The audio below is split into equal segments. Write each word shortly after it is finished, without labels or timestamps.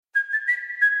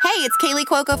Hey, it's Kaylee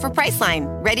Cuoco for Priceline.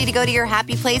 Ready to go to your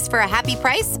happy place for a happy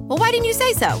price? Well, why didn't you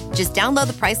say so? Just download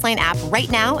the Priceline app right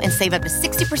now and save up to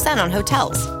 60% on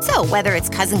hotels. So whether it's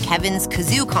Cousin Kevin's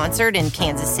Kazoo Concert in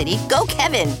Kansas City, go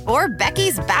Kevin, or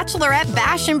Becky's Bachelorette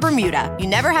Bash in Bermuda, you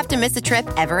never have to miss a trip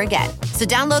ever again. So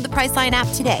download the Priceline app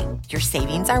today. Your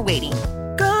savings are waiting.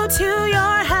 Go to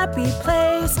your happy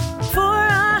place for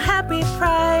a happy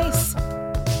price.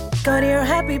 Go to your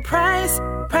happy price,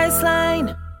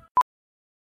 Priceline.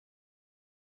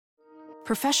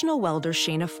 Professional welder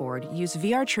Shayna Ford used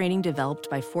VR training developed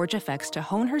by ForgeFX to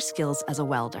hone her skills as a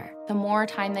welder. The more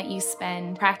time that you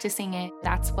spend practicing it,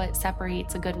 that's what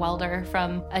separates a good welder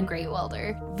from a great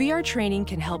welder. VR training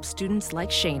can help students like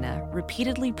Shayna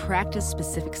repeatedly practice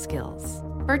specific skills.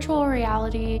 Virtual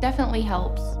reality definitely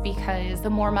helps because the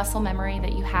more muscle memory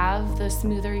that you have, the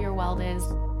smoother your weld is.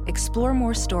 Explore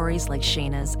more stories like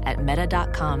Shayna's at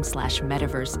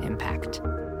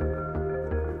meta.com/metaverseimpact.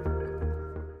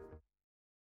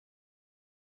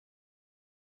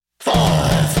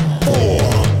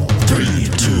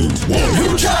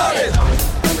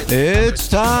 It's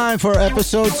time for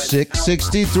episode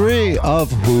 663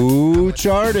 of Who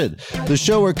Charted, the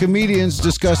show where comedians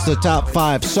discuss the top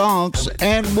 5 songs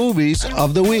and movies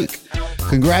of the week.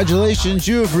 Congratulations,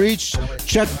 you have reached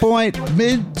checkpoint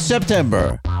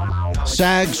mid-September.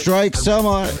 SAG strike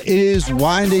summer is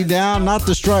winding down, not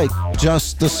the strike,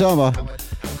 just the summer.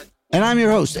 And I'm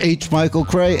your host, H. Michael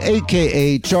Cray,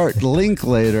 a.k.a. Chart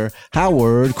Linklater,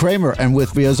 Howard Kramer. And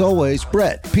with me, as always,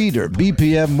 Brett Peter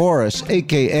BPM Morris,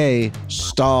 a.k.a.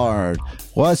 Starred.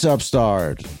 What's up,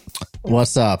 Starred?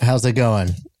 What's up? How's it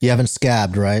going? You haven't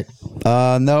scabbed, right?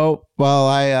 No.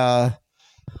 Well,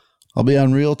 I'll be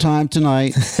on Real Time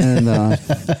tonight and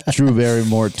Drew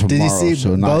Barrymore tomorrow. Did you see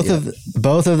so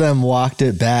both of them walked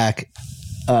it back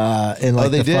in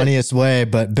like the funniest way,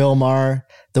 but Bill Maher,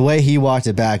 the way he walked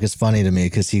it back is funny to me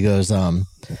because he goes,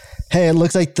 hey, it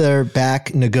looks like they're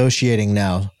back negotiating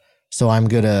now. So I'm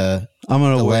gonna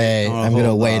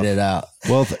wait it out.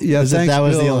 Well, yeah, thanks, that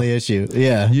was Bill. The only issue.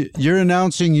 Yeah, you're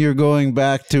announcing you're going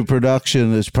back to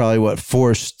production is probably what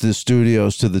forced the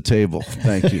studios to the table.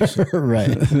 Thank you,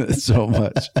 right? So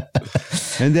much.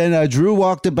 And then Drew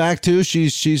walked it back too.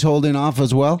 She's holding off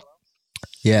as well.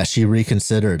 Yeah, she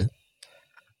reconsidered.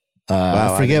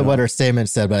 Wow, I forget what her statement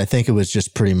said, but I think it was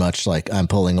just pretty much like I'm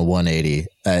pulling a 180.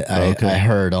 I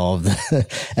heard all of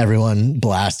everyone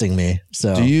blasting me.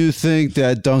 So, do you think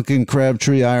that Duncan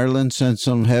Crabtree Ireland sent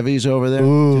some heavies over there?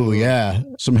 Ooh, yeah,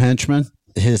 some henchmen.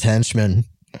 His henchmen.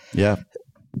 Yeah,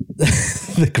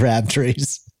 the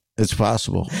Crabtrees. It's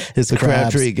possible. The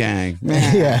Crabtree gang.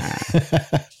 Yeah,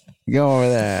 go over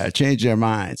there. Change their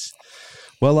minds.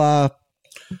 Well,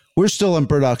 we're still in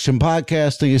production.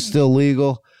 Podcasting is still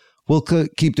legal. We'll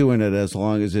keep doing it as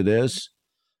long as it is.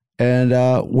 And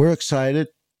we're excited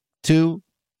to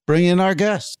bring in our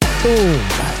guest. Boom.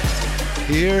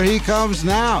 Here he comes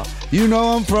now. You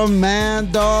know him from Man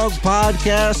Dog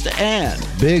Podcast and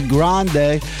Big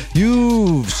Grande.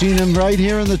 You've seen him right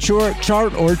here in the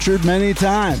chart orchard many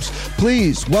times.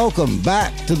 Please welcome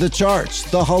back to the charts,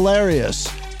 the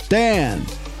hilarious Dan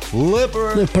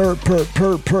Lippert. Hello.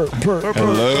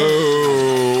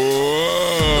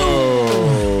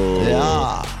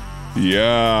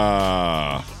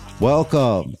 Yeah.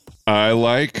 Welcome. I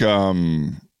like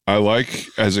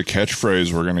as a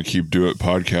catchphrase, we're going to keep do it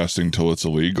podcasting till it's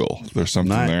illegal. There's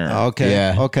something there. Okay.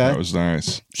 Yeah. Okay. That was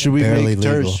nice. Should we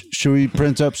should we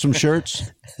print up some shirts?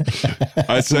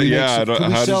 I said, yeah.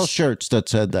 Can we sell shirts that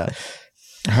said that?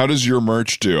 How does your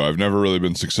merch do? I've never really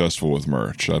been successful with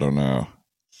merch. I don't know.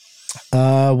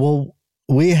 Well,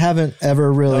 we haven't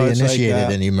ever really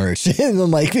initiated any merch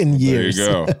in years. There you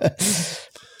go.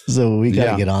 So we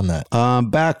got to get on that.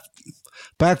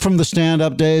 Back from the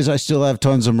stand-up days, I still have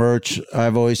tons of merch.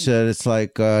 I've always said it's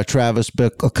like Travis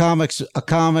Bickle. A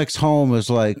comic's home is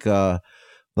like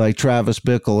Travis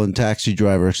Bickle and Taxi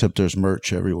Driver, except there's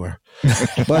merch everywhere.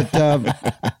 But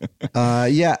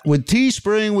yeah, with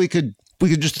Teespring, we could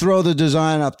just throw the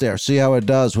design up there, see how it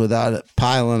does without it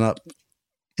piling up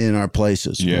in our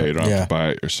places. Yeah, you don't have to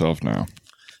buy it yourself now.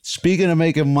 Speaking of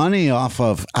making money off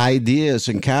of ideas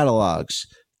and catalogs,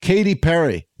 Katy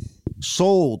Perry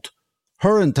sold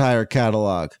her entire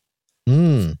catalog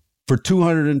for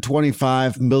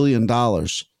 $225 million to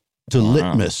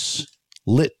Litmus.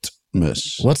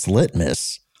 Litmus. What's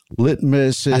Litmus?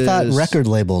 Litmus is... I thought record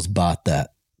labels bought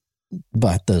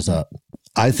those up.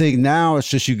 I think now it's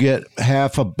just you get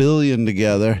 $500 million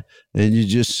together and you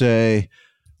just say,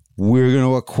 we're going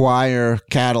to acquire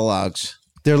catalogs.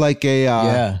 They're like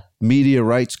a media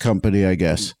rights company, I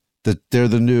guess. They're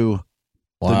the new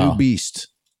beast.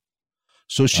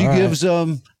 So she gives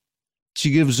them She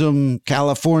gives them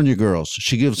California Girls.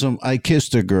 She gives them I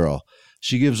Kissed a Girl.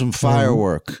 She gives them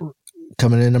Firework.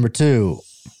 Coming in number 2,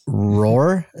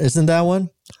 Roar. Isn't that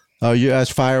one? Oh, that's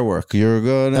Firework. You're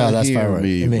gonna that's hear Firework.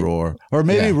 me roar. Or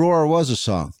maybe Yeah. Roar was a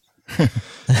song.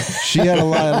 She had a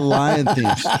lot of lion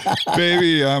themes.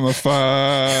 Baby, I'm a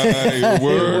firework.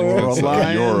 That's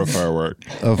like you're a firework.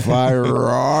 A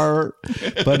firework.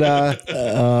 But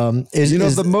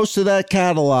most of that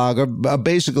catalog, or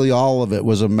basically all of it,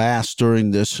 was amassed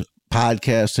during this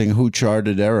podcasting Who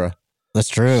Charted era. That's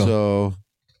true. So,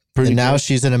 and now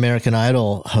she's an American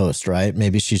Idol host, right?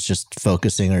 Maybe she's just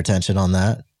focusing her attention on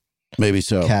that. Maybe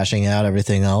so. Cashing out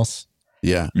everything else.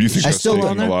 Yeah. You think that's taking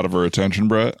a lot of her attention,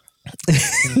 Brett?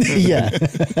 Yeah.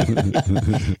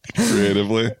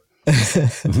 Creatively.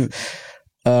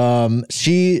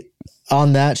 She,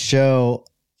 on that show,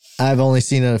 I've only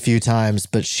seen it a few times,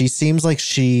 but she seems like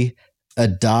she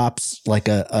adopts like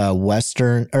a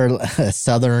Western or a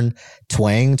Southern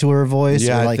twang to her voice.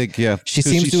 Yeah, like, I think, yeah. She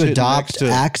seems to adopt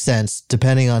accents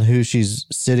depending on who she's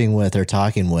sitting with or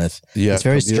talking with. Yeah, it's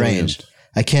very strange.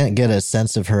 I can't get a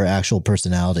sense of her actual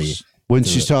personality. When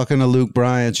she's talking to Luke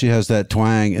Bryan, she has that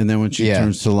twang, and then when she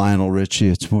turns to Lionel Richie,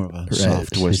 it's more of a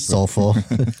soft whisper. She's soulful.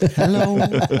 Hello.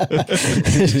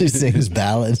 She sings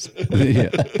ballads.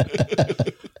 Yeah.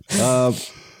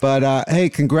 But hey,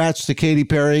 congrats to Katy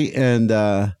Perry, and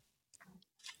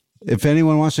if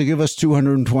anyone wants to give us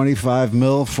 $225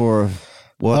 million for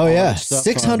what? Oh yeah,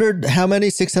 600. How many?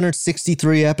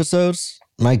 663 episodes.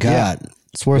 My God,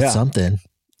 it's worth something.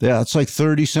 Yeah, it's like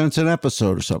 30 cents an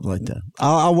episode or something like that.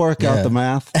 I'll work out the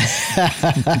math.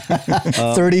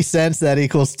 30 cents, that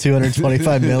equals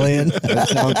 225 million. That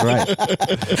sounds right.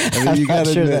 I mean, I'm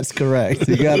not sure that's correct.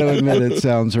 You got to admit it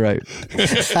sounds right.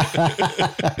 It's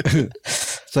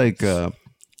like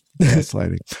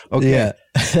gaslighting. Okay. Yeah.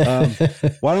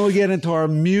 Why don't we get into our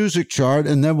music chart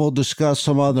and then we'll discuss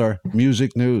some other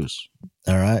music news.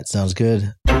 All right. Sounds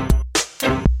good.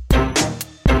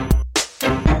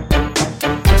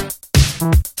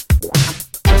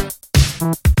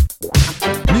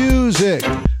 Music.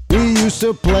 We used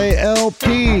to play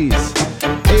LPs,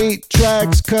 8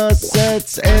 tracks,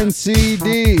 cassettes, and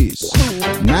CDs.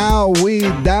 Now we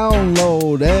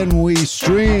download and we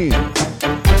stream.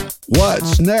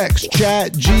 What's next,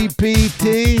 Chat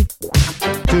GPT?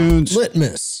 Tunes.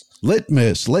 Litmus.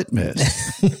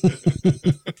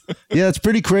 Yeah, it's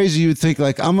pretty crazy. You'd think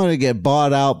like, I'm going to get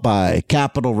bought out by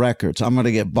Capitol Records. I'm going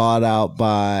to get bought out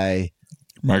by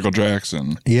Michael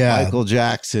Jackson. Yeah. Michael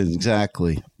Jackson,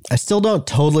 exactly. I still don't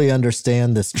totally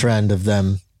understand this trend of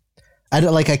them.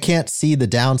 I can't see the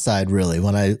downside really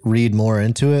when I read more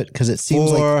into it, because it seems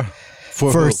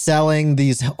for selling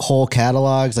these whole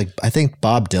catalogs. Like I think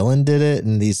Bob Dylan did it,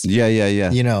 and these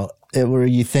you know, where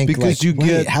you think because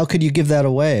like, how could you give that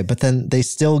away? But then they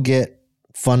still get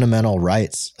fundamental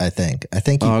rights. I think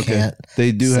you can't.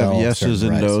 They do have yeses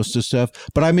and nos to stuff.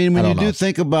 But I mean, when you do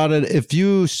think about it, if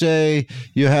you say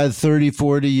you had 30,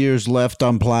 40 years left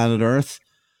on planet Earth,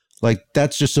 like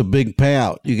that's just a big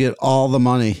payout. You get all the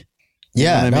money.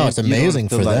 Yeah, it's amazing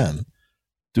for them.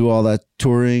 Do all that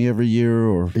touring every year,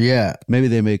 or maybe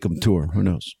they make them tour. Who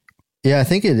knows? Yeah, I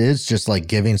think it is just like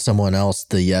giving someone else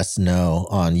the yes, no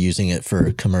on using it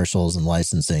for commercials and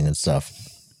licensing and stuff.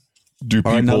 Do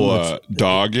people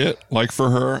dog it like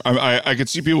for her? I could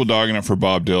see people dogging it for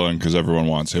Bob Dylan because everyone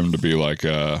wants him to be like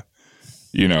a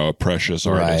precious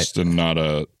artist and not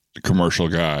a commercial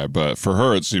guy. But for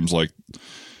her, it seems like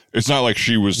it's not like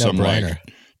she was some like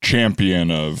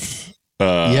champion of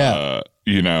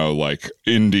like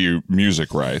indie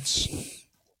music rights.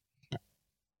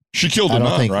 She killed a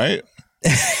nun, right?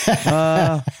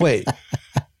 Wait.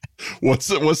 What's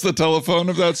the telephone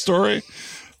of that story?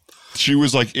 She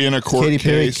was like in a court case. Katy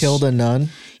Perry killed a nun.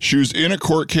 She was in a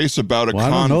court case about a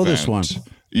convent. I don't know this one.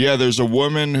 Yeah, there's a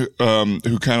woman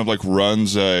who kind of like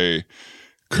runs a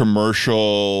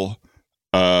commercial,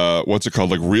 what's it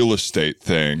called, like real estate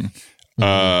thing.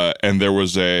 And there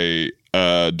was a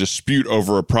dispute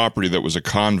over a property that was a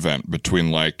convent between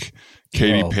like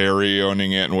Katy Perry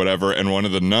owning it and whatever. And one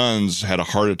of the nuns had a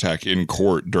heart attack in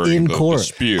court during the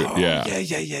dispute. Oh, yeah.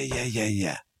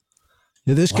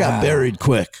 Yeah, this got buried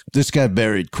quick.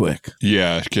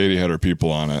 Yeah, Katie had her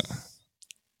people on it.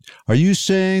 Are you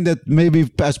saying that maybe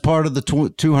as part of the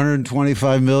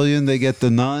 $225 million, they get the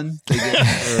nun? They get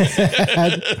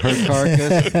her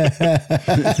carcass?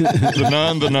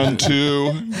 The nun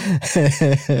two.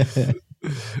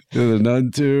 The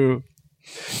nun too.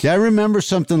 Yeah, I remember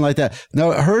something like that.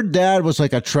 Now, her dad was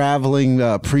like a traveling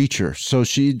preacher, so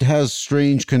she has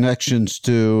strange connections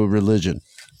to religion.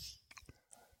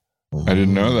 I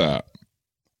didn't know that.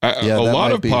 A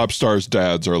lot of pop stars'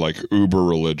 dads are like uber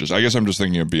religious. I guess I'm just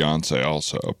thinking of Beyonce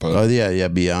also. But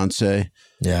Beyonce.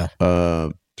 Yeah.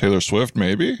 Taylor Swift,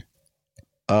 maybe?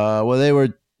 Well, they were,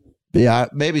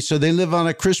 maybe. So they live on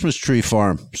a Christmas tree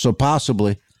farm. So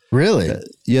possibly. Really?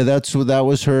 Yeah, that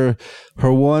was her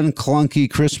one clunky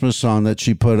Christmas song that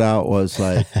she put out was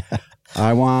like,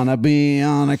 I want to be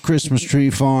on a Christmas tree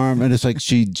farm. And it's like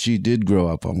she did grow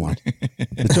up on one.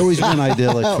 It's always been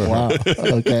idyllic for her. Wow.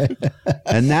 Okay.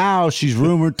 And now she's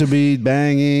rumored to be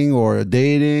banging or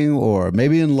dating or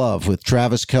maybe in love with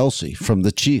Travis Kelce from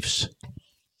the Chiefs.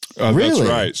 Really? That's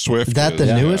right. Swift. Is that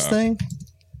the newest thing?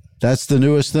 That's the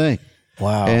newest thing.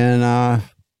 Wow. And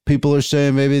people are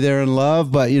saying maybe they're in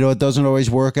love, but, it doesn't always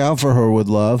work out for her with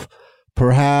love.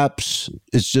 Perhaps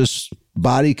it's just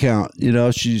body count.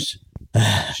 She's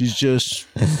just,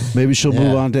 maybe she'll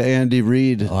move on to Andy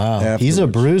Reid. Wow. Afterwards. He's a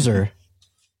bruiser.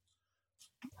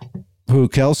 Who,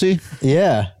 Kelce?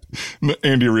 Yeah.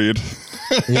 Andy Reid.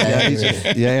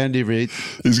 Andy Reid.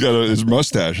 He's got his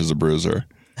mustache is a bruiser.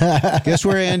 Guess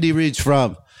where Andy Reid's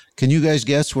from? Can you guys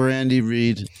guess where Andy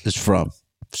Reid is from?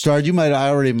 Stard, I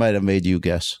already might have made you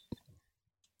guess.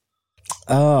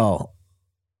 Oh,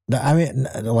 I mean,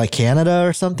 like Canada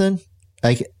or something?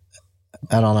 I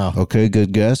don't know. Okay,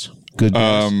 good guess. Good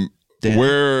guess.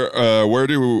 Where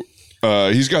do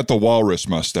he's got the walrus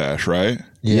mustache, right?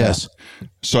 Yes.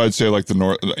 So I'd say like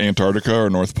the Antarctica or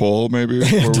North Pole, maybe,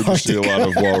 where we just see a lot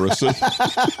of walruses.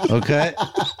 Okay.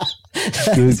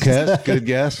 Good guess. Good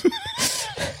guess.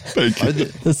 Thank you.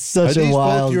 That's such a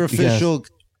wild guess.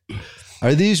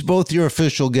 Are these both your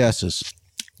official guesses?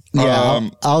 Yeah,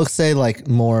 I'll say like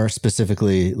more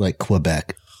specifically like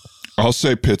Quebec. I'll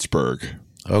say Pittsburgh.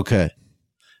 Okay.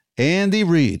 Andy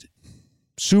Reid,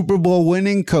 Super Bowl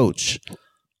winning coach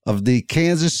of the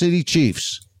Kansas City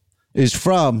Chiefs, is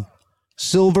from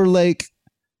Silver Lake,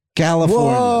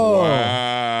 California. Whoa.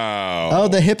 Wow. Oh,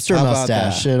 the hipster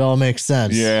mustache. It all makes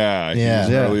sense. Yeah. He's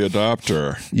an early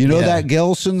adopter. That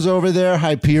Gelson's over there,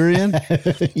 Hyperion?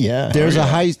 Yeah. There's a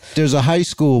high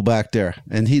school back there.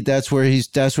 And that's where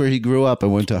he grew up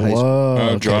and went to high school.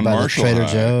 Whoa. John Marshall Trader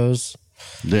High. Joe's.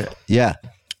 Yeah.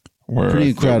 Where pretty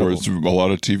incredible. A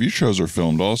lot of TV shows are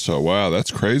filmed also. Wow, that's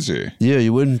crazy. Yeah,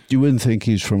 you wouldn't think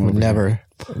he's from over here.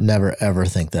 Never ever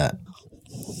think that.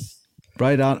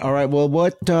 Right on. All right. Well,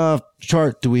 what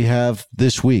chart do we have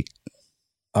this week?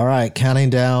 All right, counting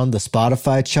down the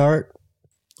Spotify chart.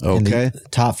 Okay. The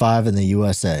top 5 in the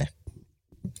USA.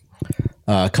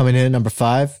 Coming in at number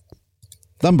 5.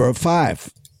 Number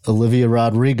 5. Olivia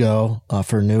Rodrigo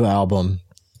off her new album,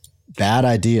 Bad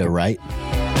Idea, Right?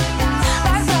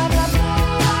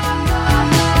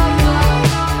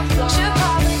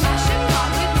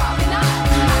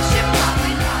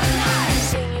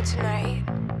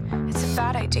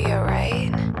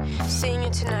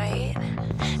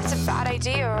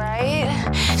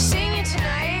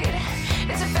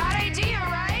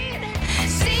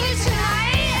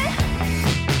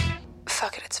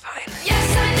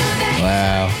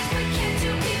 Wow.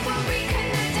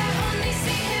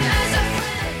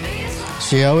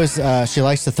 She always she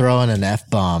likes to throw in an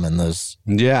F-bomb in those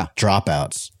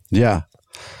dropouts. Yeah.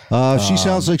 She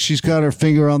sounds like she's got her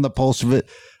finger on the pulse of it.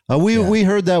 We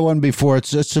heard that one before.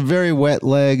 It's a very Wet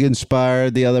Leg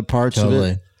inspired, the other parts of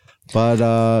it.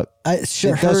 But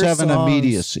it does have an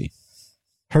immediacy.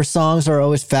 Her songs are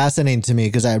always fascinating to me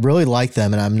because I really like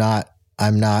them and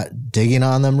I'm not digging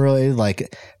on them really,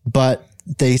 but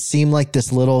they seem like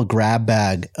this little grab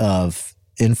bag of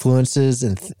influences,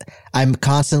 and I'm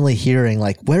constantly hearing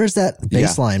like, where's that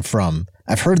bass line from?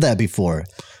 I've heard that before.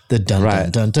 The dun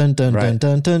dun dun dun dun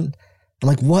dun dun. I'm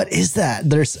like, what is that?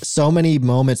 There's so many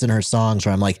moments in her songs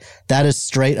where I'm like, that is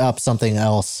straight up something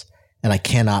else, and I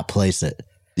cannot place it.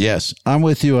 Yes, I'm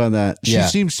with you on that. She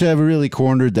seems to have really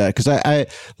cornered that because I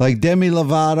like Demi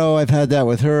Lovato. I've had that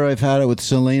with her. I've had it with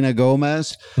Selena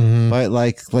Gomez. Mm-hmm. But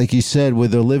like you said,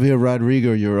 with Olivia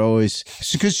Rodrigo, you're always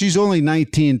because she's only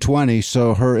 19, 20,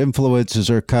 so her influences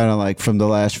are kind of like from the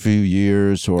last few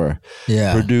years or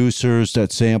producers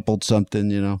that sampled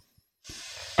something,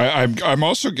 I'm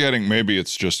also getting, maybe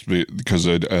it's just because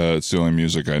it's the only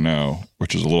music I know,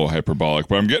 which is a little hyperbolic,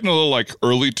 but I'm getting a little like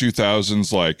early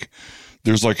 2000s, like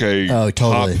there's like a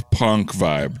pop punk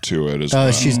vibe to it as well.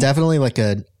 Oh, she's definitely like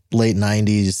a late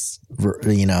 90s,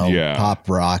 pop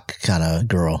rock kind of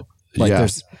girl.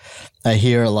 I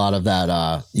hear a lot of that,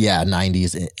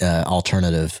 90s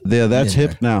alternative. Yeah, that's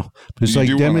hip now. It's like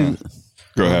Demi.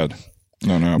 Go ahead.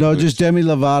 No, just Demi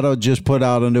Lovato just put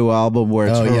out a new album where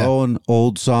it's her own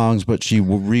old songs, but she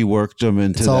reworked them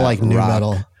into it's all like new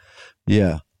metal.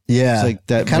 Yeah. Yeah. It's like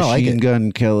that Machine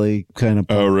Gun Kelly kind of.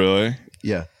 Oh, really?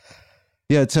 Yeah.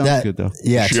 Yeah, it sounds good though.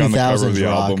 Yeah, she on the cover of the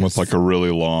rock album with like a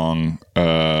really long,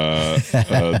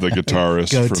 the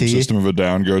guitarist from System of a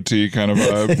Down goatee kind of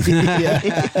vibe.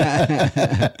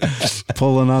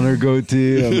 Pulling on her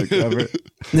goatee on the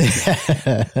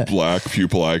cover. Black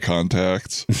pupil eye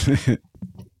contacts.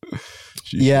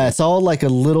 Yeah, it's all like a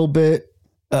little bit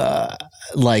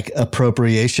like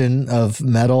appropriation of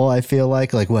metal, I feel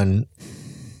like when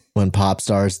pop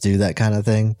stars do that kind of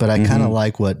thing. But I kind of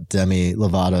like what Demi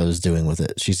Lovato is doing with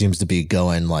it. She seems to be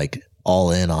going like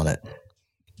all in on it.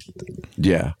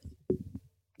 Yeah.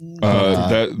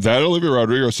 That Olivia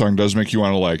Rodrigo song does make you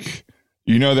want to like,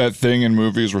 you know, that thing in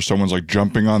movies where someone's like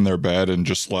jumping on their bed and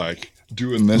just like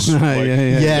doing this. Like,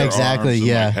 yeah, exactly.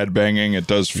 Yeah. Like head banging. It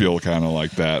does feel kind of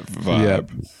like that vibe.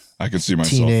 Yep. I can see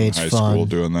myself Teenage in high school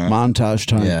doing that. Montage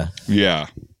time. Yeah. Yeah.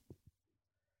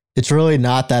 It's really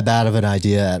not that bad of an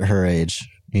idea at her age,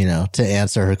 you know, to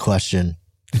answer her question.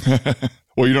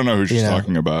 Well, you don't know who she's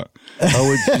talking about.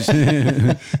 Oh,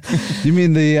 you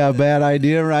mean the bad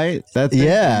idea, right? That thing?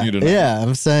 Yeah.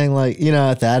 I'm saying like, you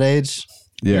know, at that age,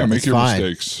 make your fine.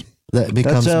 mistakes. That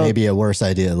becomes maybe a worse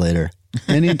idea later.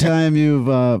 Anytime you've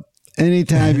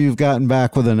gotten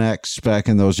back with an ex back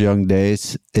in those young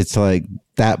days, it's like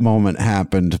that moment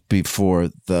happened before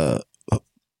the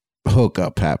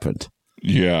hookup happened.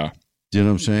 Yeah. Do you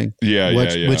know what I'm saying? Yeah,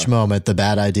 Which moment? The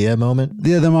bad idea moment?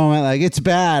 Yeah, the moment like, it's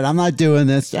bad. I'm not doing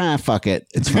this. Fuck it.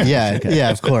 It's fine. Yeah, okay. Yeah,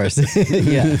 of course.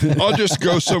 Yeah. I'll just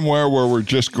go somewhere where we're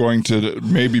just going to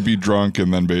maybe be drunk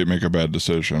and then make a bad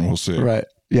decision. We'll see. Right.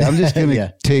 Yeah, I'm just going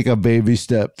to take a baby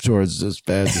step towards this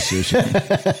bad decision.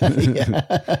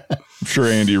 I'm sure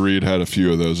Andy Reid had a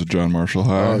few of those at John Marshall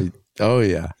High. Oh,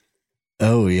 yeah.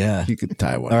 Oh, yeah. You could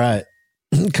tie one. All right.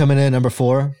 Coming in number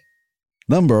 4.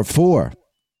 Number 4.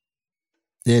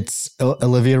 It's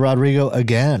Olivia Rodrigo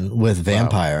again with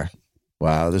Vampire.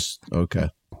 Wow. Okay.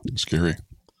 Scary.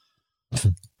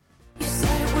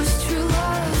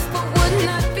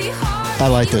 I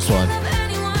like this one.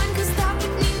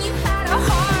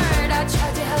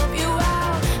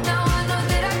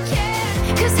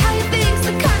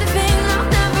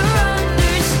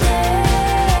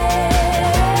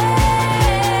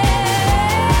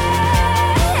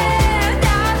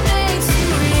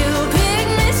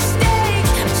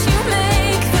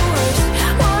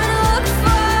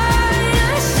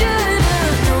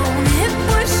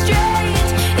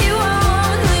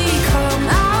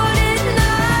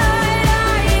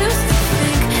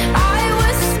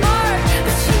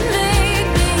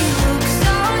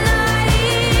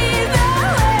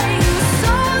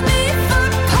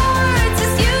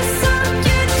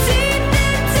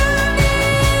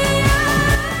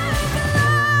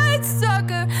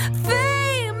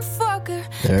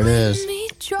 There it is.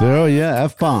 Oh, yeah.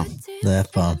 F-bomb. The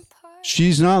F-bomb.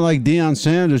 She's not like Deion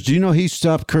Sanders. Do you know he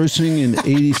stopped cursing in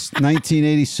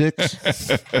 1986?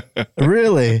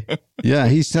 Really? Yeah,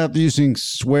 he stopped using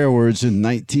swear words in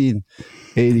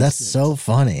 1986. That's so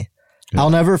funny. Yeah.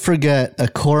 I'll never forget a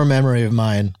core memory of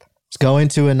mine. I was going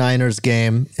to a Niners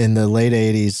game in the late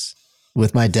 80s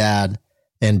with my dad,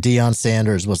 and Deion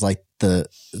Sanders was like the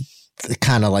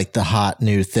kind of like the hot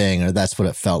new thing, or that's what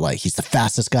it felt like. He's the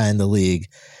fastest guy in the league.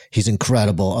 He's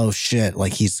incredible. Oh shit.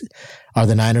 Like are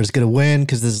the Niners going to win?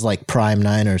 Cause this is like prime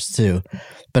Niners too.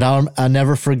 But I'll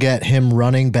never forget him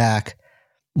running back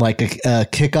like a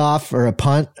kickoff or a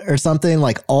punt or something,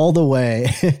 like all the way.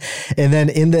 And then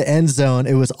in the end zone,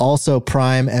 it was also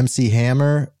prime MC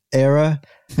Hammer era.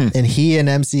 And he and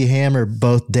MC Hammer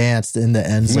both danced in the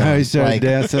end zone. No, he started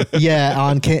dancing.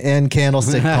 Yeah, in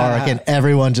Candlestick Park, and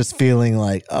everyone just feeling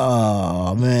like,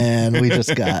 oh man, we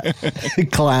just got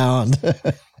clowned.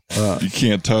 You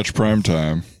can't touch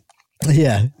primetime.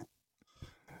 Yeah.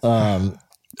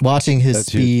 Watching his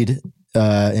speed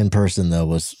in person though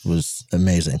was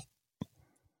amazing.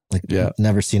 Like,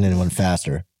 never seen anyone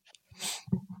faster.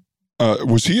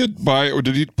 Was he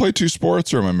did he play 2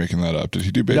 sports, or am I making that up? Did he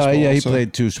do baseball? No, yeah, he also?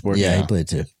 played 2 sports. Yeah, he played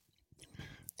 2.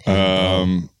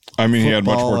 I mean, he had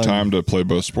much more time to play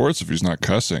both sports if he's not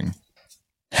cussing.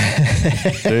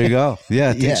 There you go.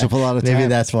 Yeah, it takes up a lot of time. Maybe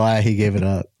that's why he gave it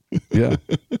up. Yeah.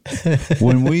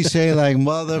 When we say like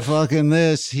motherfucking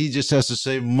this, he just has to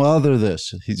say mother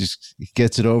this. He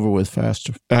gets it over with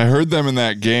faster. I heard them in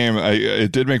that game.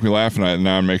 It did make me laugh, and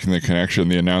now I'm making the connection.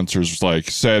 The announcers like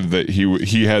said that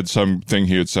he had something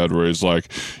he had said where he's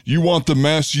like, "You want the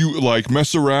mess? You like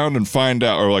mess around and find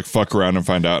out, or like fuck around and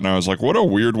find out." And I was like, "What a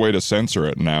weird way to censor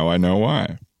it." Now I know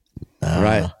why.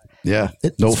 Right. Yeah.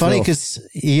 It's funny because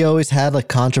he always had like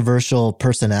controversial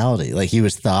personality. Like he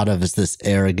was thought of as this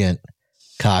arrogant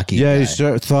cocky. Yeah,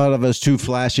 guy. he thought of us too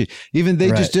flashy. Even they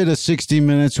just did a 60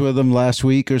 Minutes with him last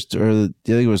week, or I think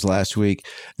it was last week,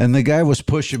 and the guy was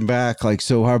pushing back like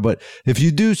so hard. But if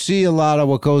you do see a lot of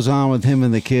what goes on with him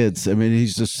and the kids, I mean,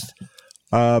 he's just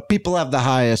people have the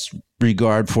highest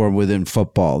regard for him within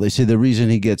football. They say the reason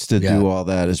he gets to do all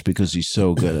that is because he's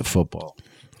so good at football.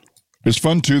 It's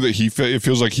fun too that it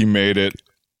feels like he made it.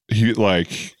 He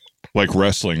like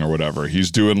wrestling or whatever. He's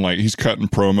doing he's cutting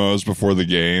promos before the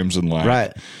games and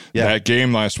that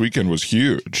game last weekend was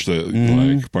huge.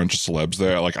 Like a bunch of celebs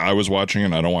there. Like I was watching it.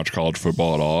 And I don't watch college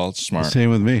football at all. It's smart. Same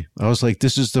with me. I was like,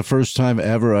 this is the first time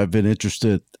ever I've been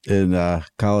interested in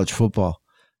college football,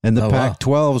 and the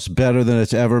Pac-12's better than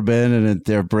it's ever been, and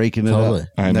they're breaking it up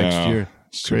next year.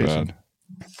 It's too bad.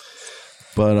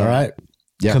 But all right,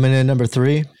 coming in number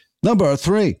 3. Number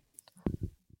 3.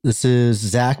 This is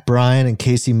Zach Bryan and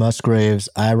Casey Musgraves.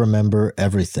 I Remember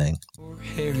Everything.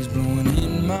 Hair is blowing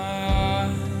in my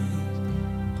eyes.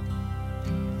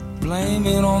 Blame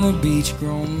it on the beach,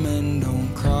 grown men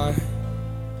don't cry.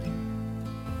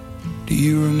 Do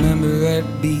you remember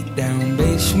that beat down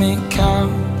basement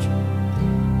couch?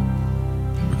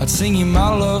 I'd sing you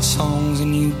my love songs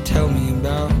and you'd tell me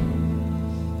about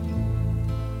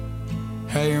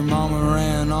how your mama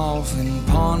ran off and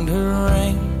pawned her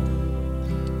ring.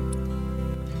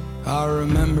 I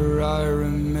remember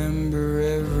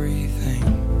everything.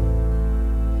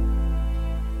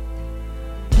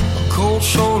 A cold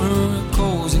shoulder, a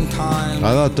closing time.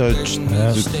 I thought the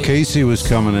Casey was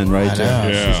coming in right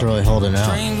there. Yeah. She's really holding out.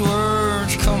 Strange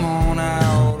words come on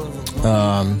out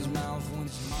of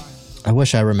I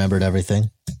wish I remembered everything.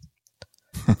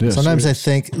 Sometimes I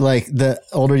think like the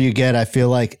older you get, I feel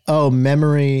like,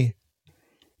 memory,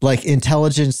 like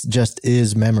intelligence just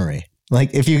is memory.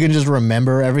 Like if you can just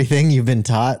remember everything you've been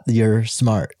taught, you're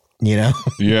smart, you know?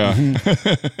 Yeah.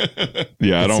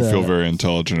 I don't feel very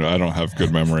intelligent. I don't have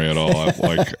good memory at all.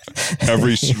 Like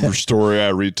every story I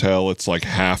retell, it's like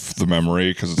half the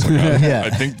memory because it's like,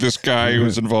 I think this guy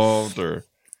was involved, or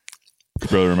I could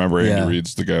barely remember Andy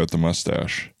Reid's the guy with the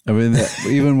mustache. I mean,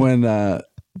 even when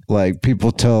like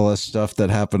people tell us stuff that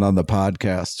happened on the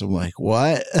podcast, I'm like,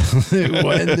 what?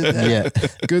 When did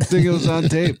that? Good thing it was on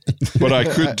tape. But I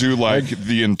could do like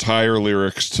the entire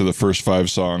lyrics to the first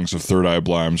 5 songs of Third Eye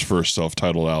Blind's first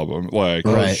self-titled album. Like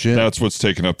that's what's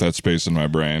taking up that space in my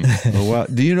brain. Oh, wow.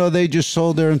 Do you know they just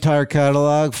sold their entire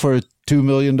catalog for $2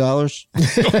 million?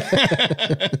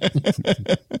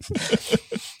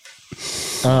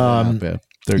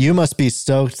 You must be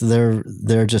stoked.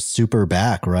 They're just super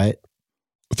back, right?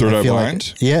 Third Eye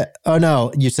Blind? Oh,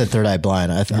 no. You said Third Eye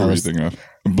Blind. What were you thinking of?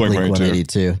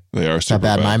 Blink-182. They are super How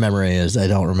bad bad. my memory is. I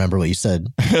don't remember what you said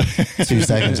 2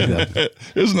 seconds ago.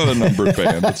 It's not a numbered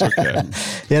band. It's okay.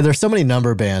 Yeah, there's so many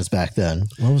number bands back then.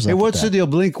 What was that? Hey, what's the deal?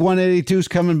 Blink-182's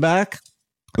coming back?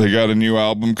 They got a new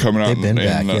album coming out in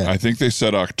back, I think they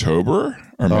said October,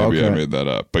 or maybe I made that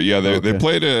up. But yeah, they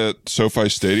played at SoFi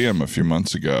Stadium a few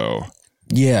months ago.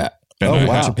 Yeah. And a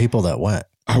bunch of people that went.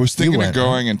 I was thinking of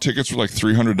going, and tickets were like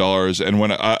 $300. And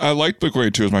when I liked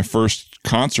Blink-182, it was my first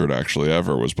concert actually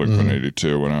ever was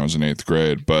Blink-182 when I was in 8th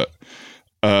grade. But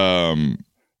I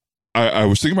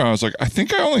was thinking about it, I was like, I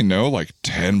think I only know like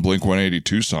 10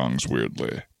 Blink-182 songs,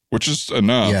 weirdly, which is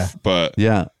enough. Yeah. But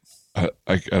I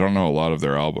don't know a lot of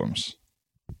their albums.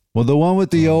 Well, the one with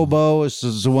the oboe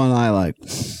is the one I like.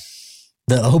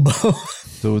 The oboe?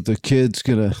 So the kid's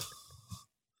gonna...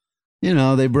 You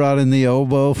know, they brought in the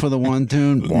oboe for the one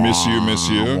tune. Miss You, Miss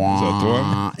You. Is that the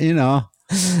one? You know.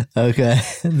 Okay.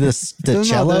 The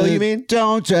cello, you mean?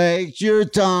 Don't take your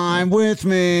time with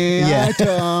me. Yeah. I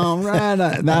don't.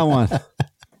 That one.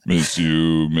 Miss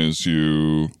You, Miss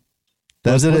You.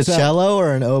 Was it a cello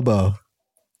or an oboe?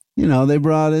 You know, they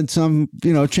brought in some,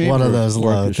 chamber. One of those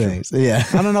low orchestra things. Yeah.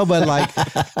 I don't know, but like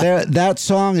that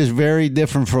song is very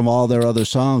different from all their other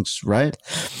songs, right?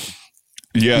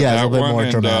 Yeah, that a little bit one more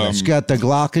and, dramatic. It's got the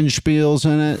glockenspiels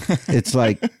in it. It's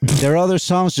like their other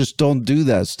songs just don't do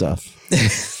that stuff.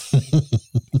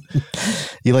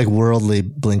 You like worldly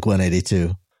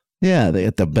Blink-182. Yeah, they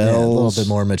get the bells. Yeah, a little bit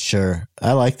more mature.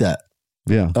 I like that.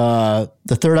 Yeah.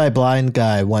 The Third Eye Blind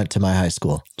guy went to my high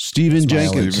school. Stephen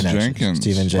Jenkins.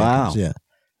 Stephen Jenkins. Wow. Yeah.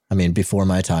 I mean, before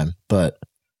my time, but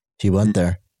he went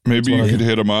there. Maybe you could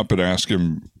hit him up and ask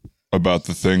him about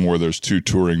the thing where there's 2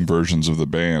 touring versions of the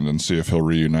band and see if he'll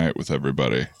reunite with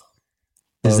everybody.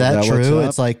 Is that true?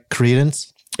 It's like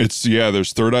Creedence?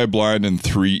 There's Third Eye Blind and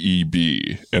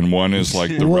 3EB, and one is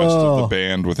like the rest of the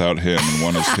band without him, and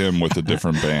one is him with a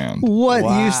different band. What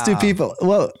used to people?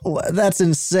 Well, that's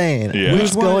insane. Yeah.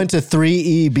 Who's going to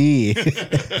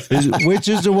 3EB? Which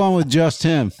is the one with just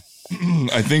him?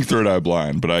 I think Third Eye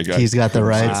Blind, but he's got the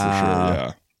rights for sure.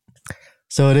 Yeah.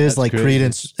 So it is like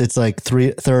Creedence. It's like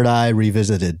Third Eye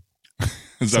revisited.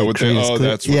 Is that what they? Oh,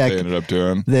 that's what they ended up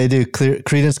doing. They do.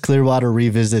 Creedence Clearwater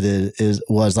Revisited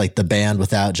was like the band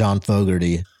without John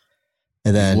Fogerty,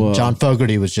 and then John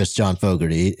Fogerty was just John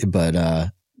Fogerty, but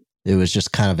it was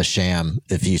just kind of a sham.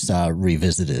 If you saw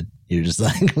Revisited, you're just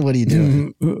like, "What are you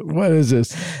doing? What is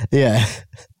this?" Yeah.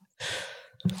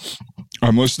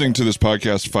 I'm listening to this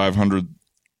podcast, 500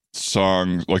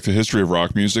 songs, like the history of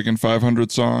rock music in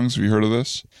 500 songs. Have you heard of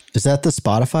this? Is that the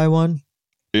Spotify one?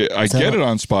 I get it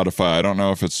on Spotify. I don't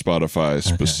know if it's Spotify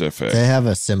specific. Okay. They have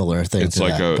a similar thing. It's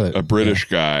like a British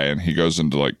guy, and he goes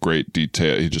into like great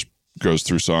detail. He just goes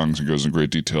through songs and goes in great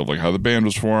detail of like how the band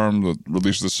was formed, the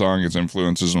release of the song, its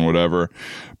influences and whatever.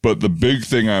 But the big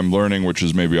thing I'm learning, which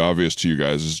is maybe obvious to you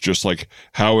guys, is just like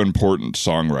how important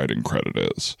songwriting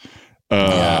credit is.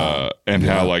 And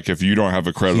how like if you don't have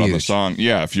a credit on the song,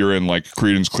 if you're in like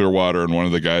Creedence Clearwater and one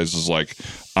of the guys is like,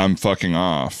 I'm fucking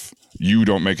off, you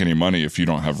don't make any money if you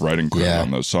don't have writing credit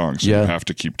on those songs. So you have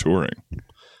to keep touring.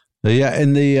 Yeah,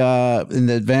 in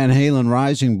the Van Halen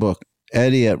Rising book,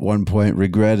 Eddie at one point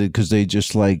regretted because they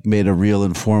just like made a real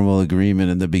informal agreement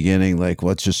in the beginning, like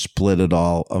let's just split it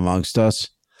all amongst us.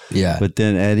 Yeah. But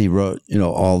then Eddie wrote,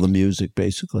 all the music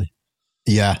basically.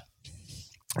 Yeah.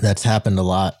 That's happened a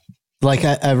lot. Like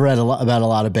I've read about a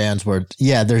lot of bands where,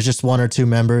 there's just one or two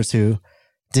members who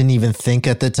didn't even think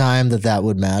at the time that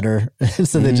would matter.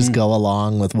 So they just go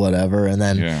along with whatever. And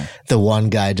then the one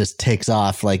guy just takes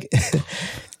off. Like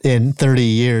in 30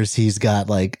 years, he's got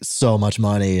like so much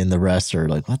money and the rest are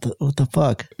like, what the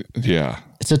fuck? Yeah.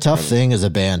 It's a tough thing as a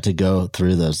band to go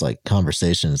through those like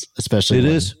conversations, especially. It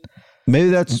is. Maybe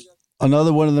that's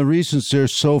another one of the reasons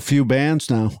there's so few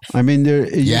bands now. I mean,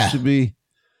 it used to be,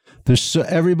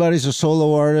 everybody's a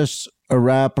solo artist, a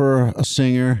rapper, a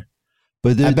singer.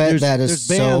 But I bet that is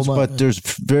bands, so but there's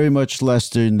very much less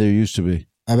than there used to be.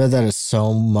 I bet that is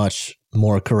so much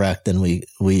more correct than we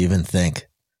even think,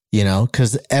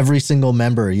 because every single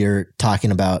member you're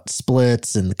talking about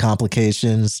splits and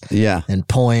complications and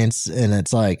points. And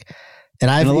it's like, and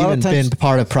I've even been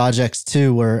part of projects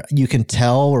too, where you can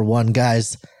tell where one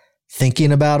guy's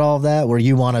thinking about all of that, where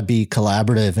you want to be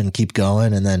collaborative and keep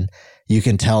going. And then you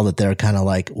can tell that they're kind of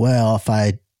like, well, if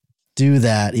I do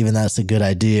that, even though it's a good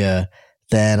idea,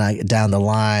 then down the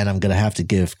line, I'm going to have to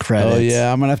give credit. Oh,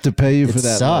 yeah. I'm going to have to pay you for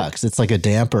that. It sucks. It's like a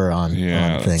damper on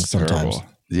things sometimes. Terrible.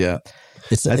 Yeah.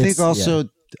 I think also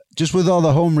just with all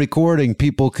the home recording,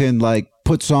 people can like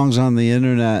put songs on the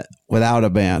internet without a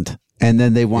band. And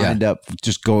then they wind up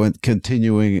just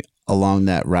continuing along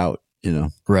that route,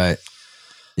 Right.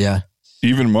 Yeah.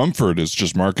 Even Mumford is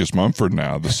just Marcus Mumford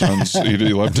now. The Sons, he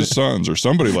left his sons, or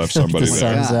somebody left somebody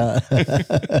there.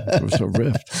 It was a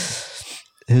rift.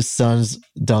 His sons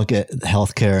don't get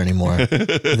health care anymore.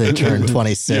 They turn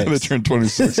 26. Yeah, they turn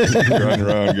 26. You're on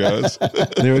your own, guys.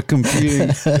 They're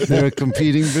a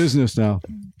competing business now.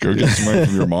 Go get some money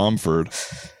from your Mumford.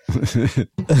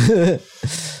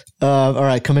 All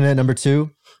right, coming in at number 2.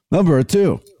 Number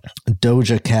 2.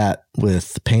 Doja Cat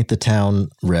with Paint the Town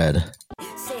Red.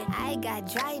 Said I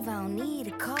got drive, I don't need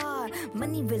a car.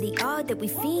 Money really all that we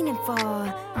fiending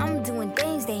for. I'm doing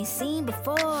things they ain't seen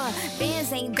before.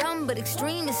 Bands ain't dumb, but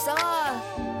extremists are.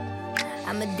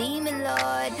 I'm a demon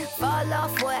lord. Fall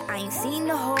off what? I ain't seen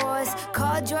the horse.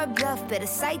 Called your bluff, better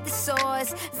cite the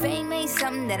source. Fame ain't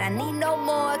something that I need no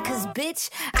more. Cause bitch,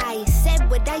 I said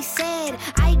what I said.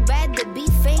 I'd rather be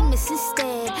famous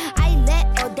instead. I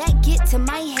let all that get to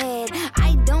my head.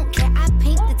 I don't care, I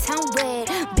paint the town red.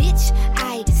 Bitch,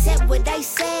 I said what I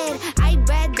said. I'd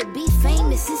rather be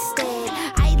famous instead.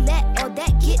 I let all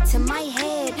that get to my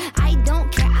head. I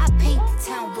don't care, I paint the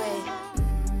town red.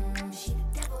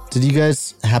 Did you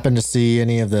guys happen to see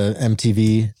any of the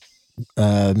MTV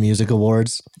Music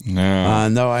Awards? No.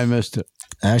 No, I missed it.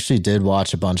 I actually did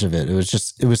watch a bunch of it.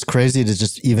 It was crazy to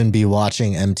just even be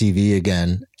watching MTV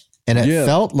again. And it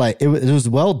felt like it was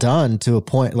well done to a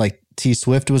point. Like T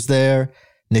Swift was there.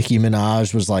 Nicki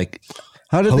Minaj was like,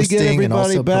 how did they get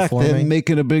everybody back performing. then, make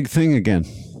it a big thing again?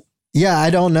 Yeah, I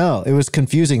don't know. It was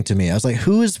confusing to me. I was like,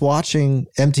 who is watching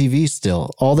MTV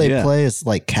still? All they play is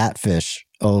like Catfish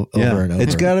over and over.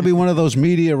 It's got to be one of those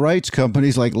media rights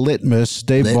companies like Litmus.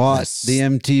 They bought the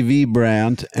MTV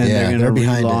brand and they're going to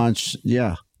relaunch.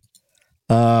 Yeah.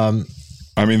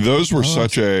 I mean, those were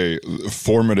such a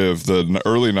formative, the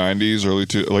early 90s,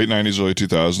 late 90s, early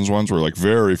 2000s ones were like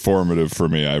very formative for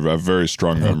me. I have a very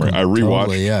strong memory. I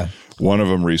rewatched one of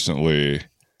them recently.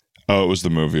 Oh, it was the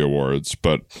movie awards.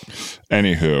 But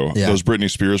anywho, those Britney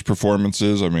Spears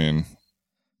performances, I mean,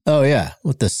 Oh yeah,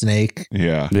 with the snake.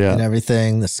 Yeah. And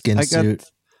everything, the skin suit.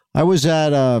 I was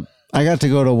at I got to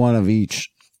go to one of each.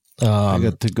 I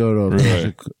got to go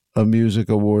to a music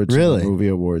awards, really, movie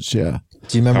awards. Yeah.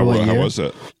 Do you remember what year? How was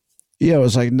it? Yeah, it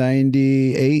was like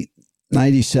 98,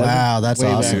 97. Wow, that's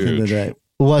awesome. Back in the day. It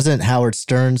wasn't Howard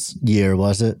Stern's year,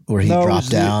 was it? Where he dropped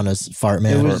down as Fart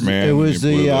Man. It was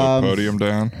the podium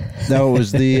down. No, it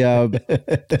was the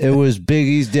it was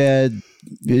Biggie's Dead.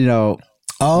 You know.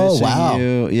 Oh wow!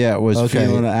 You. Yeah, it was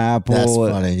Feeling an Apple. That's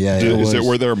funny. Yeah. Is it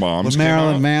where their moms?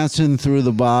 Marilyn Manson threw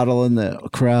the bottle in the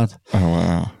crowd. Oh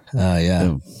wow!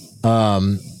 Yeah.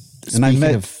 And I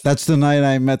met. That's the night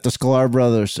I met the Sklar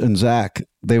brothers and Zach.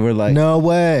 They were like, "No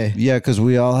way!" Yeah, because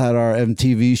we all had our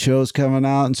MTV shows coming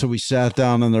out, and so we sat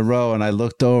down in the row, and I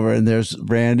looked over, and there's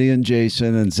Randy and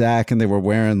Jason and Zach, and they were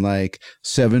wearing like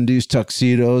 70s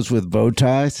tuxedos with bow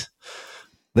ties.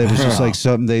 That was just like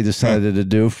something they decided to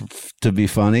do to be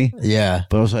funny. Yeah.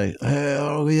 But I was like, hey,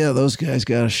 oh, yeah, those guys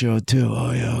got a show too.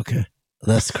 Oh, yeah, okay.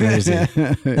 That's crazy.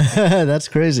 That's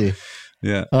crazy.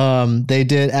 Yeah. They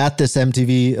did at this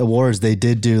MTV Awards, they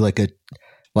did do like a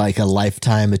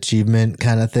lifetime achievement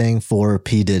kind of thing for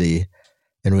P. Diddy.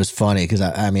 And it was funny because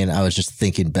I was just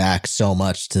thinking back so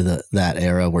much to that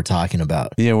era we're talking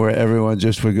about. Yeah, where everyone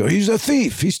just would go, he's a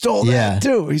thief. He stole that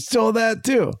too. He stole that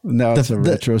too. Now it's a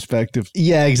retrospective.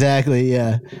 Yeah, exactly.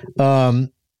 Yeah.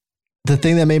 The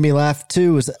thing that made me laugh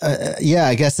too was,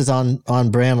 I guess it's on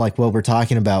brand, like what we're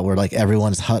talking about, where like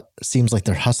everyone's seems like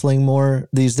they're hustling more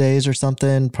these days or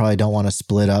something. Probably don't want to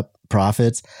split up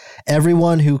profits.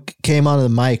 Everyone who came onto the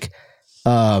mic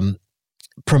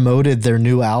promoted their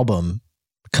new album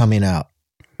coming out,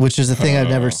 which is a thing I've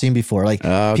never seen before. Like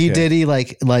P. Diddy,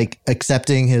 like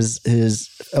accepting his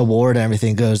award and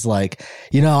everything, goes like,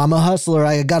 I'm a hustler.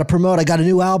 I got to promote. I got a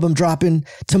new album dropping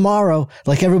tomorrow.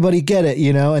 Like everybody get it,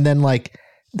 and then like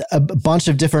a bunch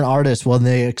of different artists, when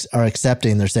they are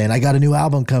accepting, they're saying, I got a new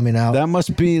album coming out. That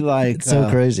must be like it's so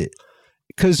crazy.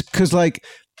 Cause like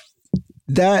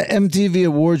that MTV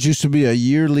Awards used to be a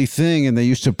yearly thing, and they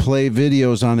used to play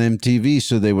videos on MTV,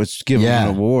 so they would give them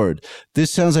an award.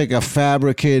 This sounds like a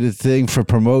fabricated thing for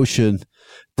promotion.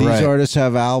 These artists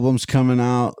have albums coming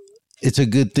out. It's a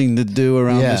good thing to do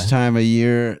around this time of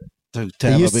year.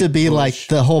 It used to be push. Like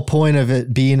the whole point of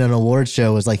it being an award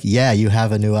show was like, you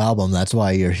have a new album. That's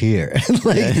why you're here.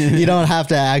 You don't have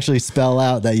to actually spell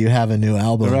out that you have a new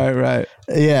album. Right.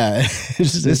 Yeah.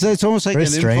 It's almost like an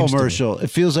infomercial. It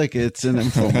feels like it's an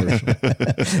infomercial.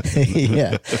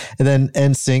 Yeah. And then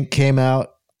NSYNC came out,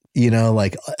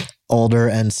 like older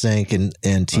NSYNC,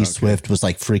 and T Swift was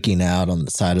like freaking out on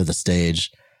the side of the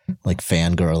stage, like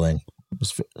fangirling. It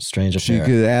was a strange affair.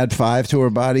 She could add 5 to her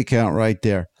body count right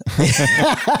there.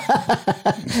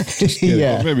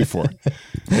 Yeah. Well, maybe 4.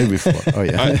 Maybe 4. Oh,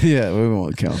 yeah. Yeah, we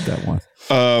won't count that one.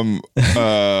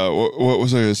 What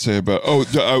was I going to say about?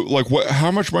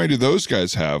 How much money do those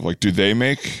guys have? Like, do they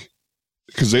make?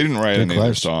 Because they didn't write any of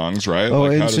their songs, right? Oh,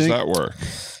 like, how does that work?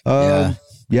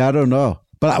 Yeah, I don't know.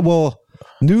 But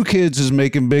New Kids is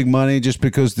making big money just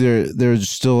because they're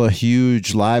still a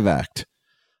huge live act.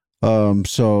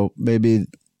 So maybe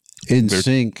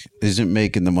NSYNC isn't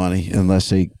making the money unless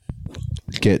they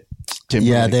get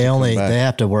Timberlake. Yeah, they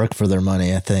have to work for their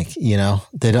money. I think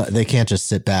they can't just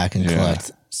sit back and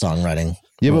collect songwriting.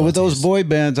 Yeah, but with those boy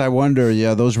bands, I wonder.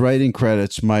 Yeah, those writing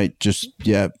credits might just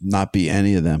not be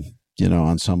any of them.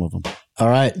 On some of them. All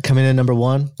right, coming in number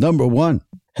one.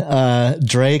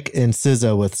 Drake and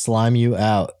SZA with "Slime You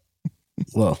Out."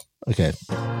 Whoa. Okay.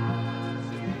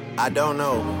 I don't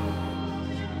know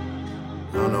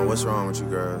what's wrong with you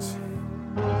girls.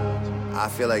 I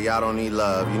feel like y'all don't need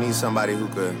love. You need somebody who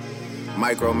could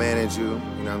micromanage you, you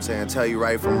know what I'm saying? Tell you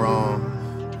right from wrong,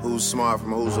 who's smart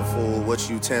from who's a fool, which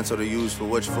utensil to use for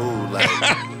which food. Like,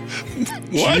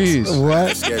 what? Jeez.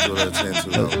 What? Schedule to attend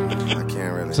to. I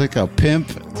can't really. It's like a pimp.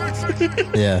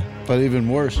 Yeah. But even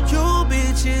worse. You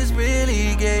bitches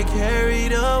really get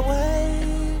carried away.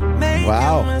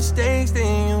 Making mistakes,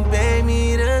 then you beg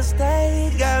me to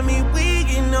stay. Got me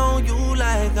weaking on you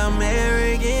like I'm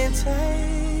arrogant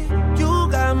tape. You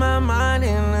got my mind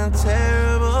in a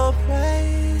terrible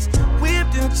place.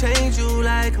 Whipped and changed you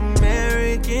like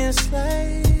American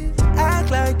slave.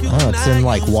 Act like you it's in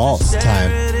like waltz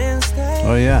time.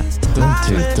 Oh yeah. 1,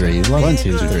 2, 3. 1,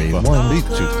 2, 3. 1, 2,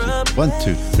 3. 1,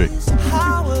 2, 3.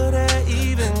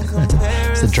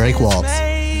 It's the Drake waltz.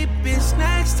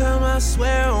 Next time I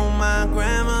swear on my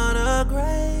grandmother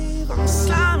grave, I'm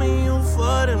sliming you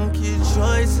for them kid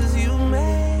choices you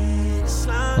made.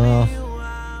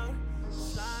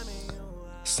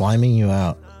 Sliming you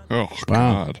out. Oh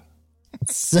God.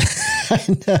 I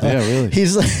know. Yeah, really.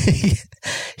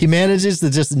 He manages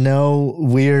to just know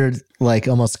weird, like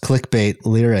almost clickbait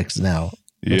lyrics now.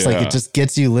 It's like it just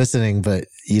gets you listening, but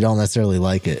you don't necessarily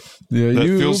like it. Yeah,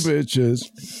 bitches.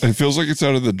 It feels like it's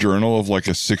out of the journal of like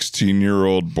a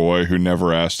 16-year-old boy who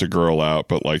never asked a girl out,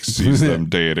 but like sees them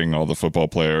dating all the football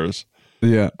players.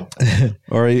 Yeah.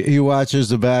 Or he watches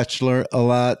The Bachelor a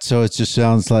lot, so it just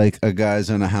sounds like a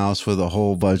guy's in a house with a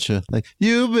whole bunch of like,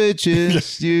 you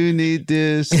bitches, you need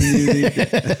this, you need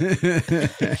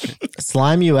that.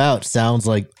 Slime you out sounds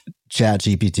like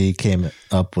ChatGPT came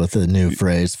up with a new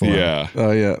phrase for it.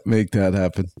 Oh, yeah. Make that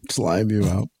happen. Slime you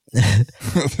out.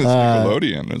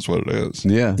 Nickelodeon is what it is.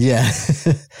 Yeah. Yeah.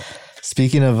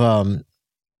 Speaking of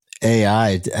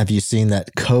AI, have you seen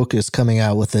that Coke is coming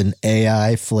out with an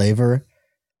AI flavor?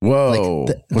 Whoa.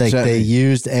 They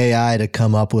used AI to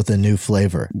come up with a new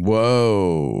flavor.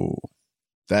 Whoa.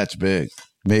 That's big.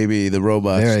 Maybe the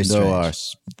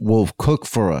robots will cook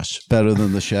for us better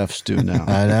than the chefs do now.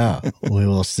 I know. We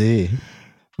will see.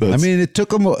 I mean, it took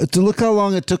them to look how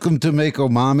long it took them to make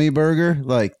Umami Burger,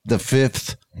 like the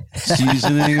 5th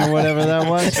seasoning or whatever that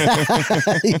was.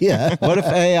 Yeah. What if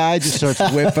AI just starts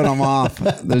whipping them off?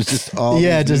 There's just all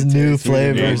just new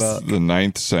flavors. The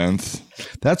 9th sense.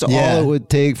 That's all it would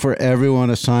take for everyone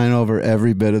to sign over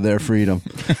every bit of their freedom.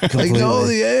 Like, no,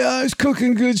 the AI is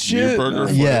cooking good shit. New burger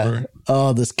flavor. Yeah.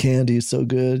 Oh, this candy is so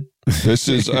good. This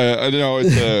is, I know,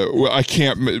 I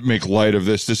can't make light of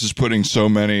this. This is putting so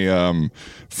many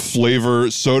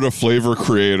soda flavor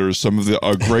creators, some of the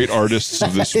great artists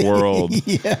of this world,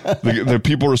 the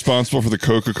people responsible for the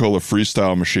Coca-Cola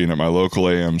freestyle machine at my local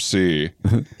AMC.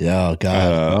 Yeah, oh,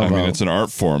 God. I mean, it's an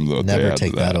art form, though. Never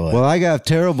take that away. Well, I got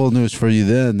terrible news for you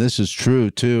then. This is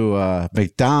true, too.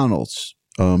 McDonald's,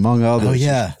 among others,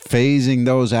 phasing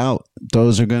those out.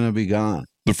 Those are going to be gone.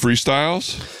 The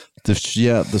freestyles?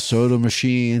 The soda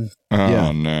machine.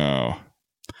 Oh, no.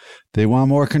 They want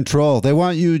more control. They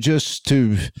want you just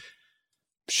to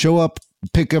show up,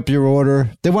 pick up your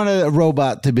order. They want a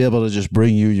robot to be able to just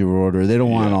bring you your order. They don't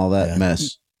want all that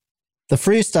mess. The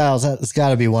freestyles, it's got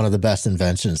to be one of the best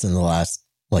inventions in the last,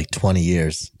 20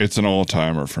 years. It's an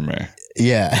all-timer for me.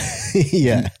 Yeah.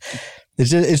 Yeah.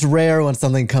 It's rare when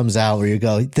something comes out where you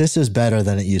go, this is better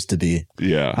than it used to be.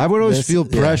 Yeah. I would always feel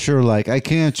pressure, like I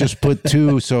can't just put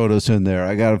 2 sodas in there.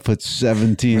 I got to put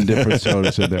 17 different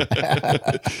sodas in there.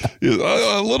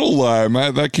 A little lime.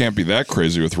 That can't be that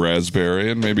crazy with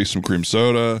raspberry and maybe some cream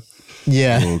soda.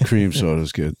 Yeah. Oh, cream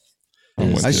soda's good.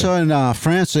 I saw in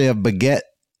France they have baguette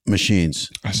machines.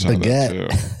 I saw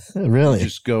that too. Really? You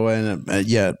just go in and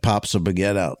it pops a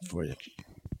baguette out for you.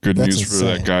 Good news for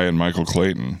that guy in Michael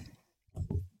Clayton.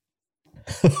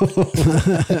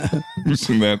 You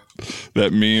seen that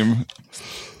meme?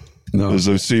 No. There's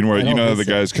a scene where the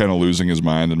guy's kind of losing his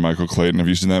mind in Michael Clayton. Have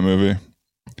you seen that movie?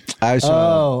 I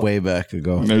saw it way back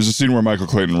ago. And there's a scene where Michael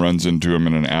Clayton runs into him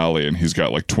in an alley and he's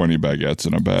got 20 baguettes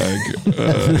in a bag.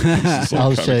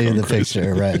 I'll show you the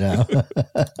picture right now.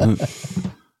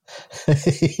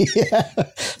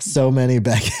 So many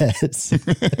baguettes.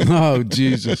 Oh,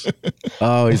 Jesus.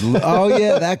 Oh,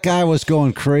 yeah, that guy was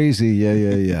going crazy.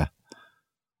 Yeah.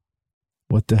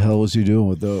 What the hell was he doing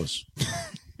with those?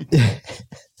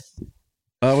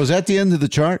 Was that the end of the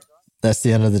chart? That's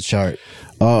the end of the chart.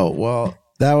 Oh, well,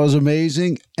 that was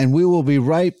amazing. And we will be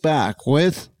right back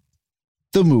with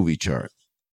the movie chart.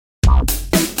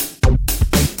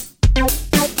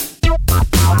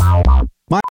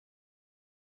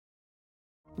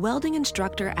 Welding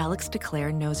instructor Alex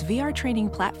DeClaire knows VR training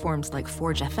platforms like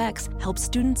Forge FX help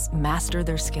students master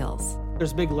their skills.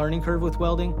 There's a big learning curve with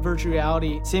welding. Virtual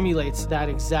reality simulates that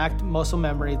exact muscle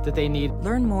memory that they need.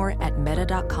 Learn more at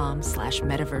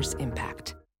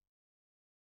meta.com/metaverseimpact.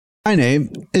 My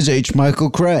name is H.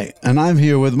 Michael Cray, and I'm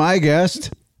here with my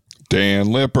guest, Dan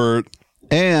Lippert,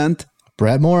 and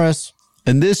Brett Morris.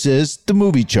 And this is the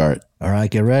movie chart. All right,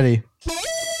 get ready.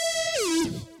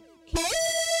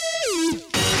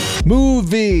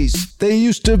 Movies, they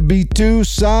used to be too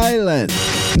silent.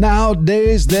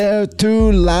 Nowadays, they're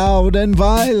too loud and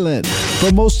violent.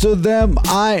 For most of them,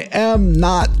 I am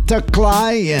not a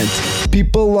client.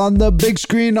 People on the big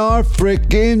screen are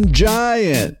freaking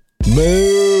giant.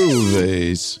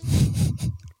 Movies.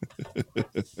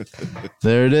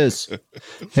 There it is.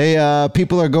 Hey,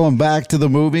 people are going back to the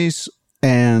movies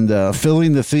and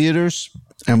filling the theaters.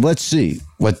 And let's see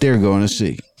what they're going to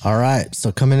see. All right.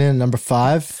 So coming in number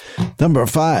 5. Number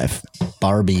 5.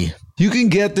 Barbie. You can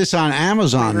get this on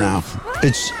Amazon now.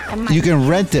 You can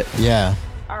rent it. Yeah.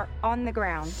 Are on the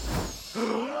ground.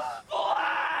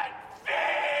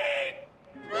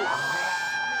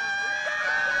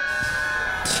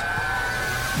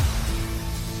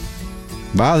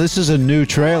 Wow, this is a new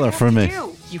trailer for me.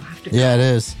 You have to Yeah, it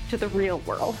is. to the real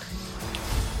world.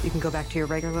 You can go back to your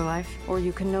regular life, or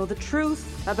you can know the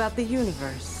truth about the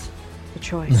universe. The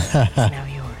choice is now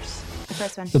yours. The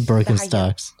first one. The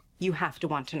Birkenstocks. You have to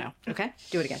want to know. Okay?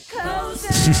 Do it again.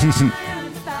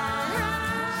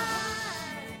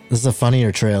 This is a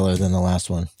funnier trailer than the last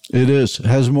one. It is. It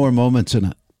has more moments in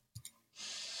it.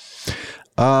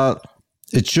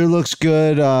 It sure looks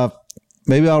good.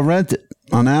 Maybe I'll rent it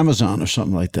on Amazon or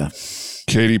something like that.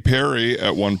 Katy Perry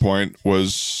at one point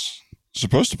was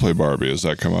supposed to play Barbie. Has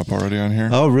that come up already on here?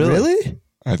 Oh, really? Really?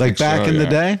 I Like think back so, in the yeah.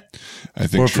 day? I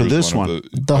think Or she for was this one one? of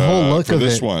The whole look for of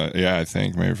this it. one. Yeah, I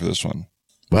think maybe for this one.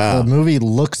 Wow. The movie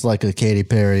looks like a Katy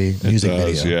Perry music It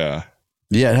does, video. yeah.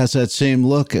 Yeah, it has that same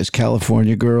look as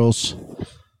California Girls.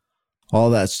 All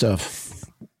that stuff.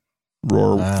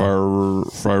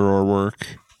 Firework.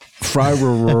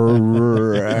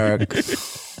 Firework.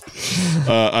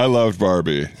 I loved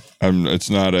Barbie. I'm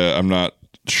not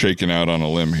shaking out on a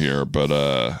limb here, but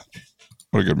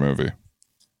what a good movie.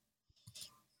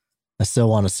 I still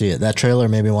want to see it. That trailer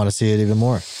made me want to see it even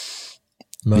more.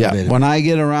 Motivated. Yeah, when I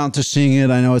get around to seeing it,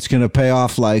 I know it's going to pay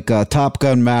off like Top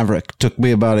Gun Maverick. Took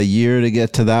me about a year to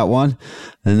get to that one.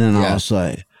 And then I was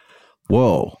like,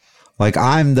 whoa. Like,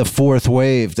 I'm the fourth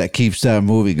wave that keeps that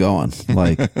movie going.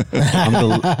 Like,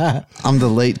 I'm the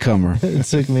latecomer. It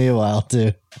took me a while,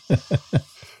 too.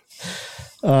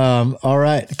 All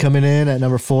right. Coming in at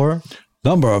number 4.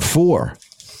 Number 4.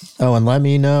 Oh, and let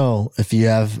me know if you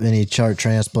have any chart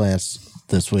transplants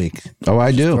this week. Oh,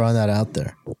 I do. Just throwing that out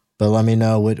there. But let me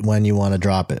know when you want to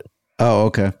drop it. Oh,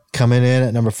 okay. Coming in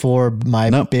at number 4,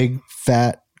 my big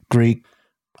fat Greek.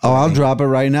 Oh, I'll drop it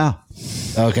right now.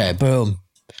 Okay, boom.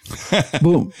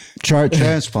 Boom. Chart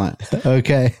transplant.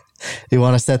 Okay. You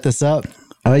want to set this up?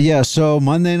 Yeah, so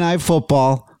Monday Night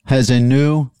Football has a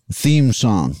new theme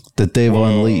song that they've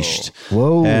unleashed.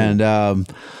 Whoa. And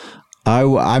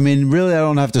I mean, really, I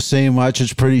don't have to say much.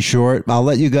 It's pretty short. I'll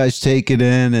let you guys take it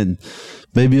in, and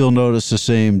maybe you'll notice the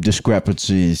same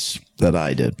discrepancies that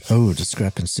I did. Oh,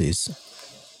 discrepancies.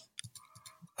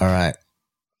 All right.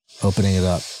 Opening it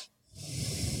up.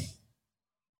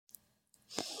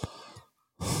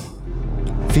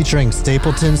 Featuring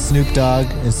Stapleton, Snoop Dogg,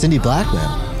 and Cindy Blackman.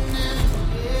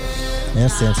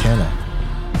 And Santana.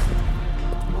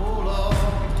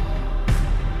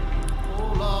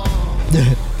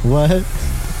 What? What?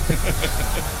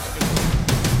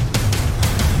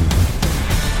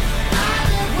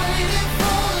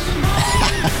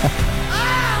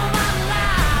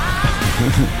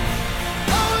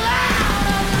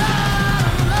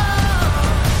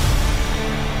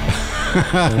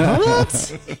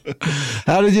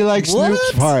 How did you like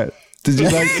Snoop's part? Did you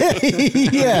like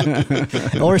Yeah.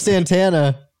 Or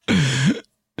Santana.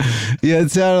 Yeah,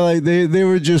 it sounded like they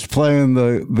were just playing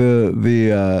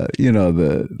the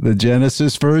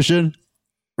Genesis version.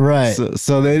 Right.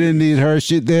 So they didn't need her.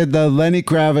 They had the Lenny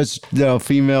Kravitz,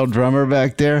 female drummer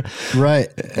back there. Right.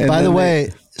 And By the then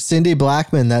way, Cindy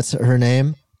Blackman, that's her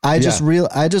name. I just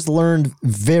learned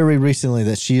very recently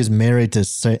that she is married to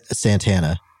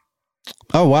Santana.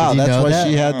 Oh, wow. Did you That's know why that?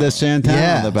 she had the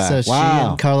Santana on the back. So she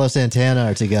wow. and Carlos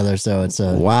Santana are together. So it's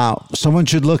a wow. Someone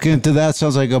should look into that.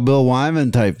 Sounds like a Bill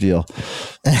Wyman type deal.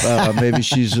 Maybe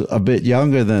she's a bit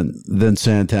younger than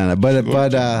Santana, but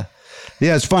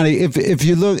yeah, it's funny. If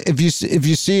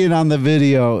you see it on the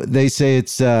video, they say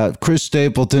it's Chris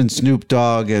Stapleton, Snoop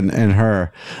Dogg, and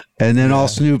her, and then all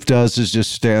Snoop does is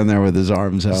just stand there with his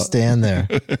arms out. Stand there.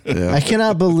 I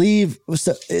cannot believe.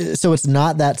 So it's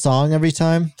not that song every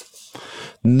time.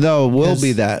 No, it will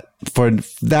be that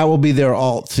will be their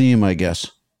alt theme, I guess.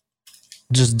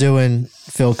 Just doing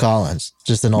Phil Collins,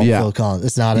 just an old Phil Collins.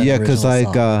 It's not an because original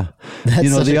like song.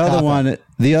 That's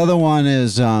the other one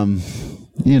is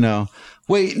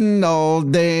waiting all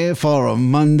day for a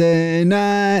Monday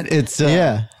night. It's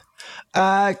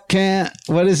I can't.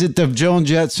 What is it? The Joan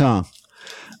Jett song.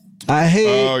 I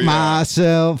hate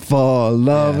myself for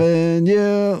loving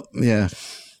you. Yeah.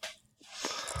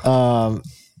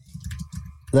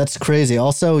 That's crazy.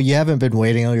 Also, you haven't been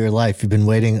waiting all your life. You've been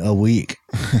waiting a week.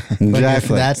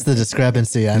 Exactly. That's the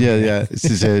discrepancy. Yeah. This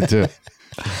is it too.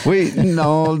 Waiting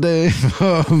all day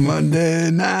for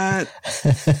Monday night.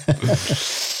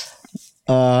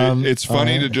 It's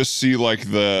funny to just see like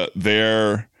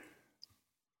their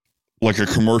like a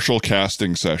commercial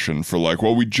casting session for like,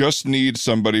 well, we just need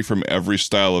somebody from every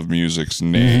style of music's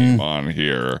name on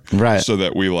here, right? So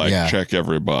that we check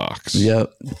every box.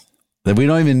 Yep. That we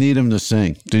don't even need him to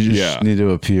sing. They just need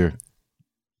to appear.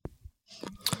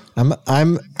 I'm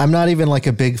not even like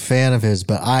a big fan of his,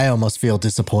 but I almost feel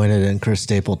disappointed in Chris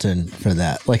Stapleton for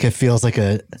that. Like it feels like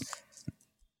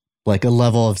like a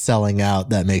level of selling out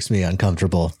that makes me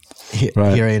uncomfortable.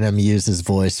 Hearing him use his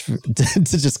voice to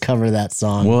just cover that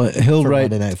song. Well, he'll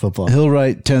write Monday Night Football. He'll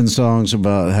write 10 songs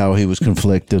about how he was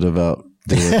conflicted about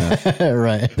doing that.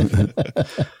 Right.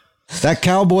 That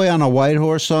Cowboy on a White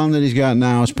Horse song that he's got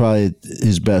now is probably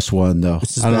his best one, though.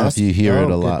 I don't know if you hear it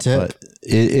a lot, but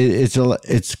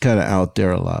it's kind of out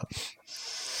there a lot.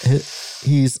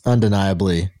 He's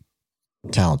undeniably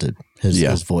talented.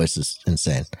 His voice is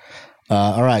insane.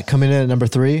 All right, coming in at number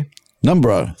 3.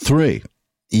 Number 3.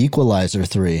 Equalizer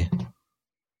 3.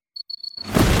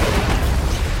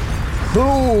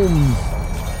 Boom!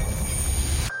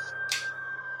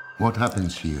 What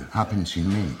happens here happens in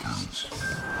many towns.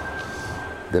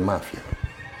 The mafia.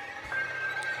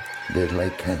 They're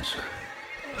like cancer.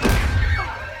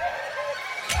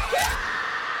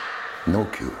 No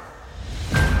cure.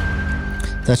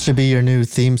 That should be your new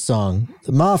theme song.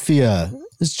 The mafia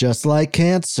is just like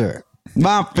cancer.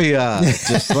 Mafia,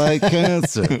 just like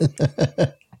cancer.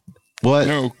 What?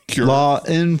 No cure. Law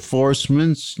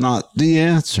enforcement's not the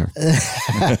answer.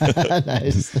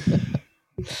 Nice.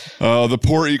 The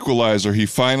poor equalizer. He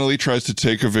finally tries to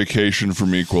take a vacation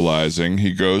from equalizing.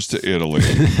 He goes to Italy,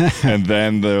 and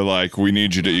then they're like, "We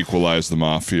need you to equalize the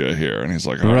mafia here." And he's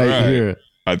like, "All right. Here.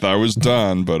 I thought I was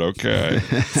done, but okay."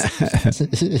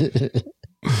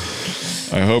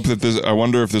 I hope that this. I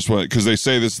wonder if this one, because they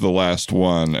say this is the last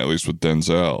one, at least with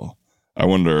Denzel. I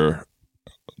wonder,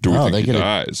 do we think he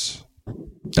dies?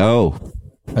 Oh.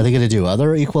 Are they going to do other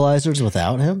equalizers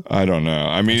without him? I don't know.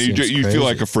 I mean, you feel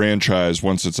like a franchise,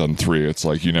 once it's on 3, it's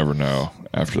like you never know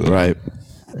after that. Right.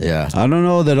 Yeah. I don't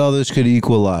know that others could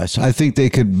equalize. I think they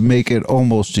could make it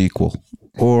almost equal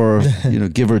or,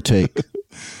 give or take.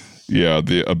 Yeah.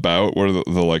 The about, what are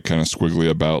the like kind of squiggly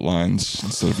about lines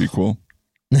instead of equal?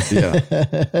 Yeah.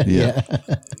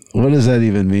 What does that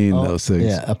even mean, those things?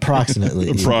 Yeah, approximately.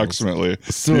 Approximately.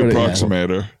 Sort The of,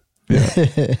 approximator. Yeah.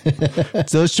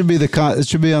 So it should be it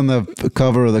should be on the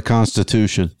cover of the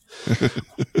Constitution.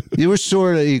 You were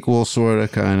sort of equal, sort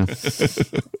of, kind of.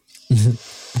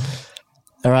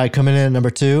 All right, coming in at number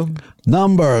 2.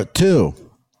 Number 2.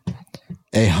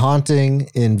 A Haunting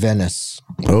in Venice.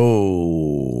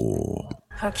 Oh.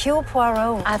 Hercule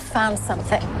Poirot, I found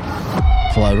something.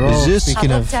 Poirot. Is this,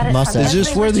 speaking of mustache, is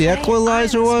this where the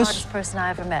equalizer was? The smartest person I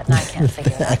ever met, and I can't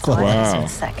figure it out. Wow.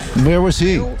 Where was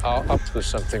he? Up to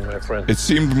something, my friend. It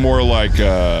seemed more like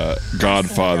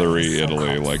Godfather-y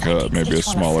Italy, like maybe a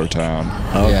smaller town.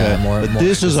 Okay. Yeah, more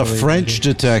this is a French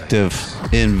detective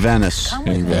in Venice.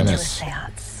 In Venice.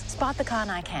 Spot the con,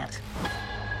 I can't.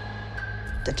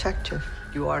 Detective,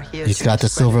 you are here. He's got the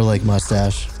Silver Lake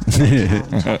mustache.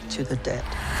 To the dead.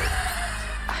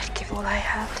 I'd give all I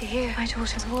have to hear my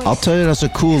daughter's voice. I'll tell you, that's a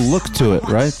cool look to it,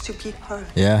 right? To be heard.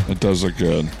 Yeah. It does look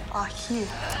good. Are here.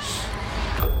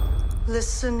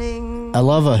 Listening. I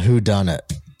love a whodunit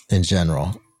in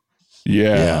general.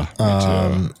 Yeah. Me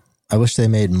too. I wish they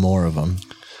made more of them.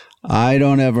 I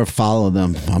don't ever follow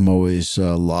them. I'm always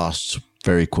lost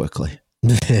very quickly.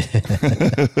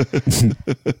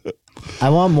 I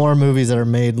want more movies that are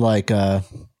made like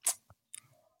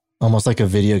almost like a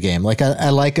video game. Like I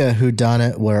like a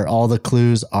whodunit where all the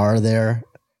clues are there,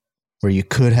 where you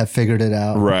could have figured it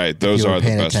out. Right. Those are the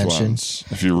best attention. ones.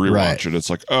 If you rewatch it, it's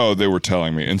like, oh, they were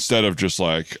telling me. Instead of just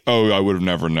like, oh, I would have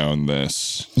never known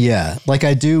this. Yeah. Like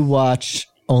I do watch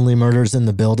Only Murders in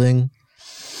the Building,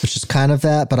 which is kind of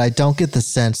that, but I don't get the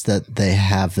sense that they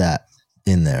have that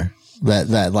in there.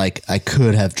 That like I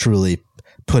could have truly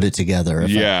put it together.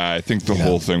 I think the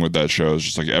whole thing with that show is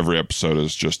just like every episode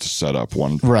is just to set up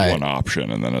one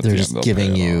option, and then at they're the just end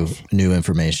giving you new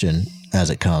information as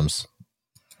it comes.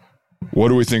 What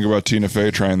do we think about Tina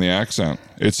Fey trying the accent?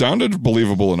 It sounded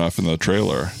believable enough in the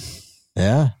trailer.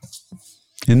 Yeah.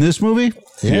 In this movie?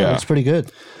 Yeah. It's pretty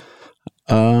good.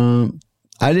 I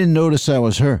didn't notice that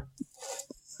was her.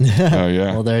 Oh,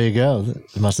 yeah. Well, there you go.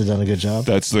 Must have done a good job.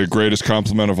 That's the greatest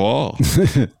compliment of all.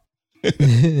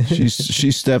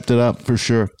 She stepped it up for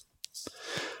sure.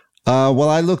 Well,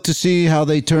 I look to see how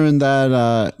they turn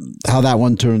that, how that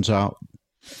one turns out.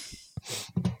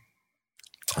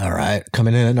 All right.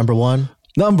 Coming in at number 1.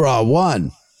 Number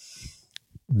 1.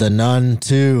 The Nun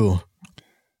 2.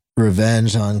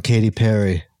 Revenge on Katy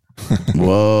Perry.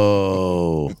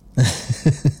 Whoa.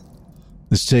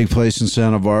 This take place in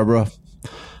Santa Barbara.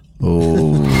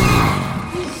 Oh.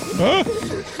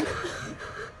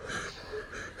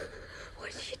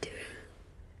 What's she doing?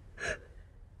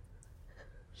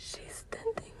 She's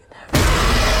standing there.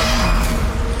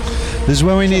 This is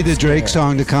when we need the Drake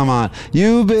song to come on.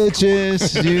 You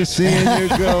bitches, you seeing your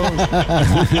ghost.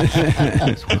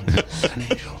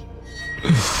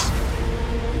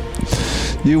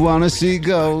 You want to see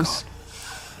ghosts?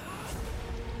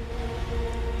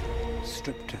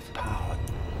 Stripped of power.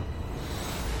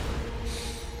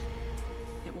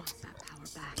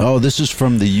 Oh, this is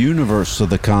from the universe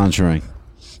of The Conjuring.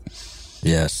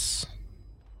 Yes.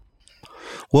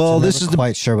 Well, so this is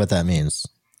quite sure what that means.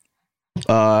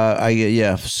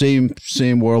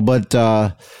 Same world, but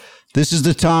this is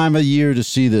the time of year to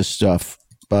see this stuff.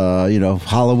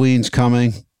 Halloween's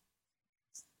coming.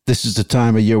 This is the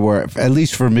time of year where, at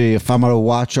least for me, if I'm going to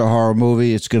watch a horror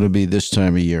movie, it's going to be this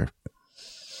time of year.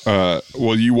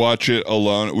 Will you watch it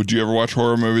alone? Would you ever watch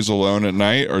horror movies alone at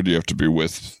night, or do you have to be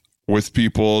with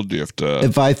people? Do you have to?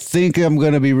 If I think I'm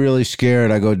going to be really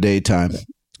scared, I go daytime.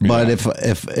 Yeah. But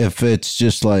if it's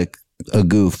just like a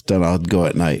goof, then I'll go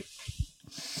at night.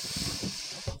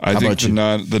 I think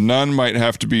the nun might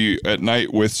have to be at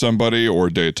night with somebody or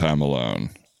daytime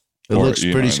alone. It looks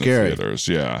pretty scary.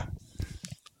 Yeah.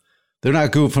 They're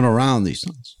not goofing around, these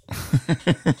nuns.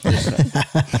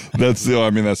 That's the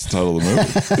title of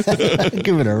the movie.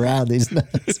 Goofing around, these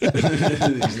nuns.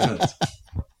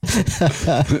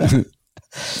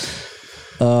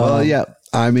 Well, yeah.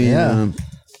 I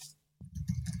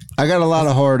got a lot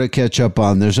of horror to catch up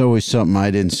on. There's always something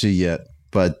I didn't see yet,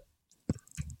 but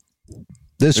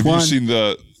Have you seen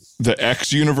the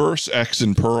X universe, X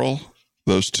and Pearl?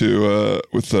 Those two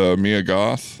with Mia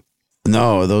Goth?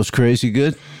 No, are those crazy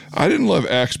good? I didn't love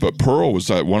X, but Pearl was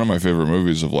one of my favorite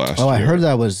movies of last year. I heard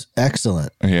that was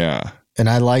excellent. Yeah. And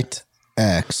I liked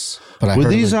X, but I Were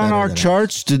heard these on our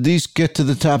charts? Did these get to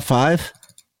the top 5?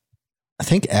 I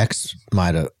think X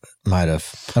might have. I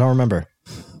don't remember.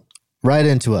 Write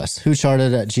into us.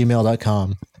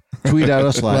 whocharted@gmail.com. Tweet at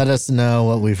us. Let us know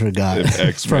what we forgot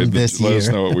from this year. Let us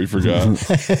know what we forgot.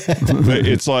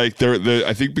 It's like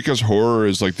I think because horror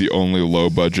is like the only low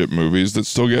budget movies that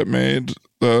still get made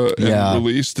and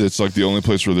released. It's like the only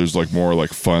place where there's like more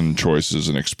like fun choices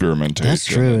and experimentation. That's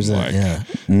true, isn't it? Yeah.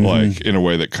 Like in a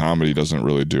way that comedy doesn't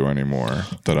really do anymore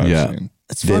that I've seen.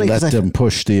 It's funny they let them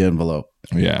push the envelope.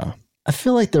 Yeah. I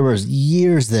feel like there was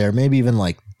years there, maybe even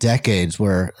like decades,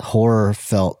 where horror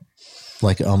felt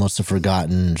like almost a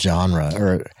forgotten genre,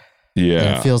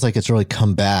 it feels like it's really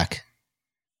come back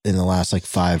in the last like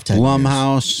 5-10 years.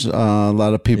 Blumhouse, a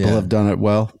lot of people have done it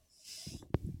well.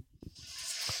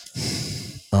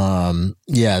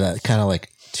 That kind of like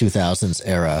 2000s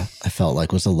era, I felt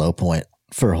like was a low point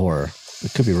for horror.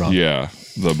 It could be wrong. Yeah,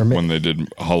 when they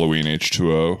did Halloween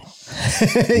H2O.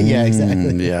 Yeah,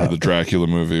 exactly. Or the Dracula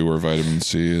movie where vitamin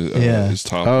C is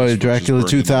top. Oh, Dracula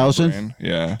 2000?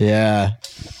 Yeah. Yeah.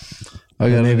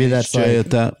 Maybe that's like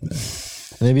at that.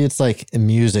 Maybe it's like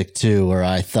music too, where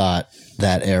I thought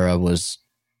that era was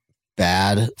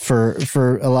bad for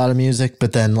a lot of music,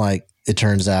 but then like it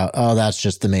turns out, oh, that's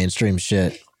just the mainstream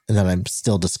shit, and then I'm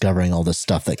still discovering all this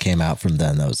stuff that came out from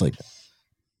then that was like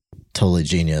totally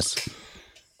genius.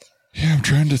 Yeah, I'm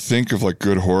trying to think of like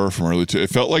good horror from early. It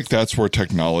felt like that's where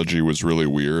technology was really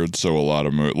weird. So a lot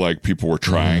of like people were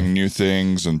trying new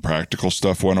things and practical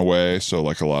stuff went away. So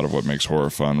like a lot of what makes horror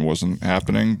fun wasn't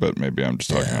happening. But maybe I'm just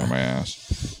talking out of my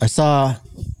ass. I saw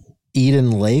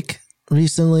Eden Lake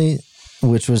recently,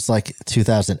 which was like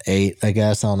 2008. I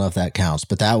guess I don't know if that counts,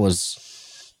 but that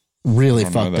was really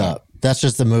fucked up. That's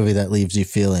just the movie that leaves you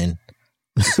feeling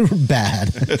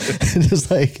bad. Just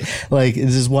like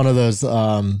it's just one of those.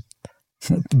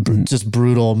 Just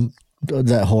brutal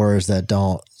horrors that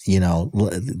don't,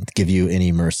 give you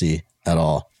any mercy at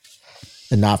all.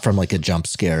 And not from like a jump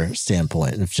scare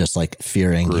standpoint. It's just like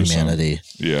fearing humanity.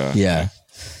 Yeah. Yeah.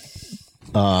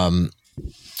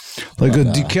 Like a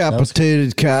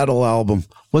Decapitated Cattle album.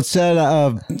 What's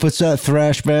that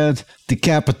thrash band?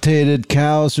 Decapitated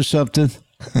Cows or something?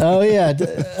 Oh yeah,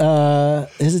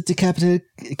 is it decapitated?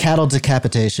 Cattle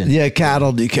decapitation. Yeah,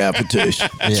 cattle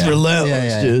decapitation. It's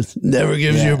relentless, dude. Never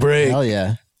gives you a break. Hell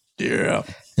yeah. Yeah.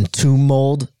 And Tomb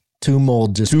Mold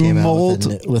just came out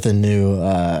with a new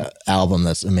album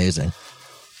that's amazing.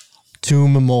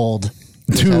 Tomb Mold.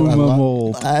 Tomb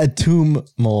Mold. Tomb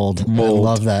Mold. I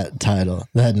love that title,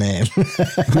 that name.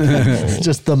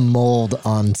 Just the mold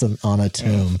on a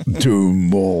tomb. Tomb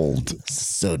Mold.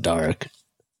 So dark.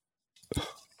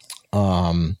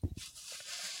 And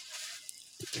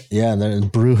then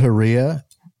Brujeria.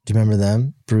 Do you remember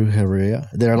them? Brujeria.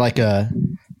 They're like a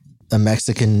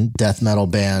Mexican death metal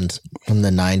band from the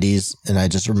 90s, and I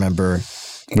just remember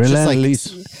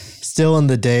still in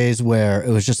the days where it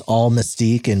was just all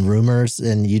mystique and rumors,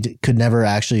 and you could never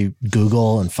actually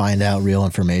Google and find out real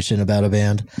information about a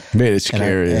band. Made it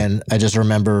scary. And I just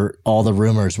remember all the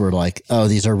rumors were like, oh,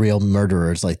 these are real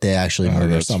murderers. Like they actually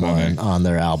murder someone on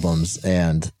their albums.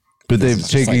 But they're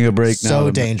taking a break now.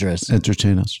 So dangerous.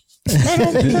 Entertain us.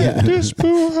 Yeah,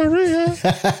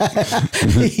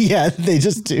 they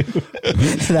just do.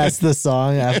 That's the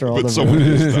song after all but the someone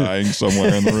is dying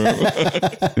somewhere in the room.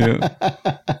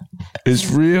 Yeah. It's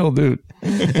real, dude.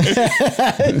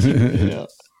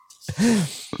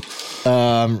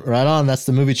 Right on. That's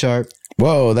the movie chart.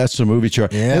 Whoa, that's the movie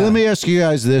chart. Yeah. Hey, let me ask you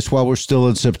guys this while we're still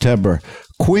in September.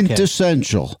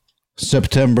 Quintessential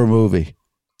September movie.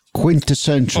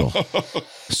 Quintessential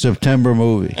September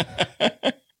movie.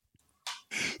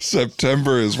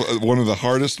 September is one of the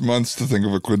hardest months to think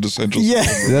of a quintessential. Yeah,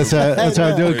 September that's how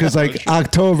I do it, because like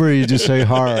October you just say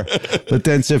horror, but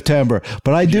then September.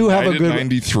 But I do have a good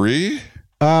 93.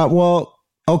 Well,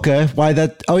 okay. Why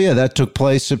that? Oh yeah, that took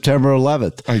place September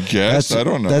 11th. I guess I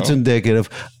don't know. That's indicative.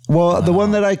 Well, the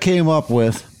one that I came up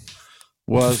with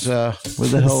was where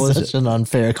the hell is it? Such an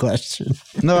unfair question.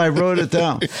 No, I wrote it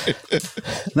down.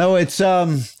 No, it's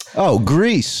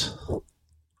Grease.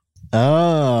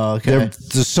 Oh, okay.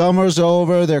 The summer's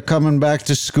over. They're coming back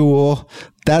to school.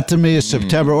 That to me is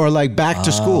September, or like back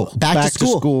to school. Back to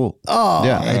school. Oh,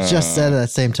 yeah. I just said it at the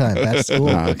same time. Back to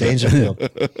school. Dangerfield.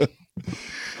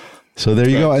 So there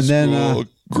you go. And then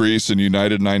Grease and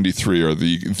United 93 are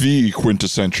the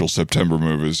quintessential September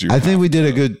movies. I think we did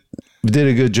a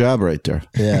good job right there.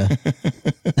 Yeah.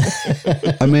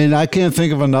 I mean, I can't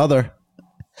think of another.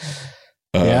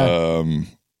 Yeah.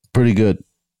 Pretty good.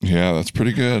 Yeah, that's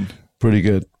pretty good. Pretty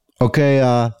good. Okay,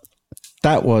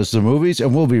 that was the movies,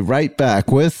 and we'll be right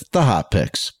back with the hot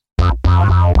picks.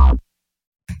 I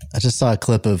just saw a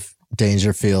clip of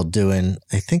Dangerfield doing,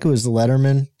 I think it was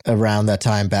Letterman, around that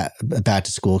time back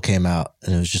to school came out,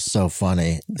 and it was just so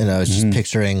funny. And I was just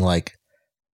picturing like,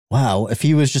 wow, if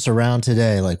he was just around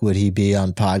today, like would he be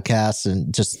on podcasts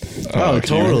and just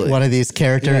totally one of these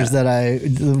characters that I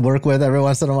work with every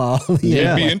once in a while?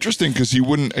 It'd be interesting because he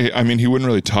wouldn't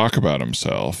really talk about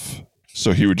himself.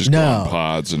 So he would just go on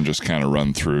pods and just kind of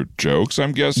run through jokes,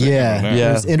 I'm guessing. Yeah.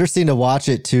 It was interesting to watch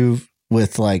it too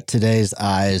with like today's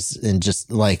eyes and just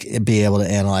like be able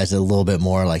to analyze it a little bit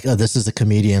more. Like, oh, this is a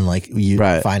comedian, like you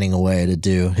finding a way to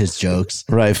do his jokes.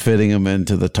 Right. Fitting them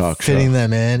into the talk show. Fitting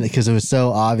them in because it was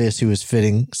so obvious he was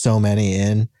fitting so many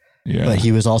in. Yeah. But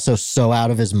he was also so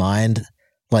out of his mind,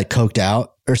 like coked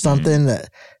out or something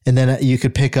and then you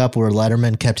could pick up where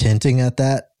Letterman kept hinting at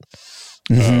that.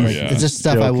 It's just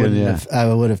stuff I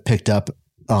would have picked up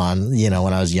on, when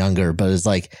I was younger, but it's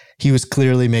like he was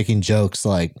clearly making jokes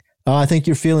like, oh, I think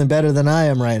you're feeling better than I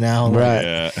am right now.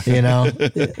 Right.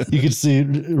 You could see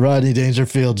Rodney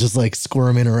Dangerfield just like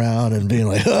squirming around and being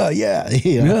like, oh, yeah.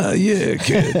 Oh, yeah,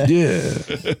 kid.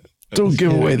 Yeah. Don't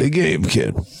give away the game,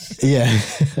 kid. Yeah.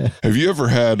 Have you ever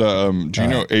had, do you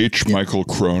know H. Michael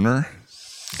Kroner?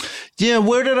 Yeah.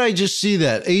 Where did I just see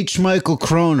that? H. Michael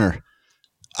Kroner.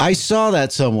 I saw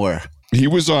that somewhere. He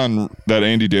was on that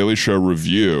Andy Daly Show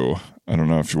review. I don't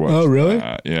know if you watched. Oh, really?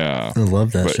 That. Yeah. I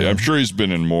love that but show. I'm sure he's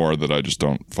been in more that I just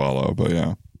don't follow. But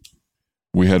yeah.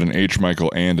 We had an H.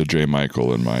 Michael and a J.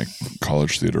 Michael in my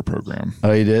college theater program.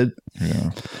 Oh, you did?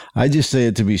 Yeah. I just say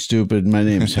it to be stupid. My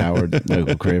name's Howard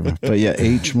Michael Craver. But yeah,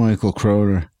 H. Michael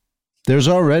Kroner. There's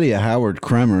already a Howard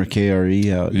Kremer,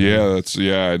 K-R-E out. Yeah,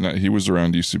 he was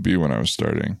around UCB when I was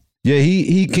starting. Yeah,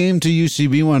 he came to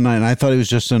UCB one night, and I thought he was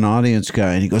just an audience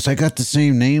guy. And he goes, I got the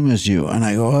same name as you. And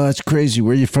I go, oh, that's crazy.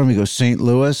 Where are you from? He goes, St.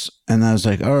 Louis. And I was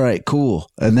like, all right, cool.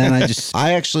 And then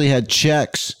I actually had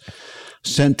checks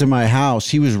sent to my house.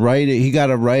 He got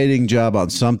a writing job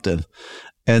on something.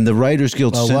 And the Writers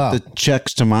Guild sent the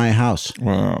checks to my house.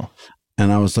 Wow.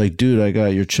 And I was like, dude, I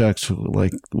got your checks.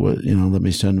 Like, what, let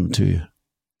me send them to you.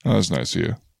 Oh, that's nice of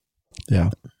you. Yeah.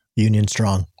 Union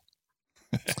strong.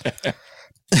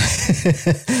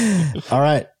 All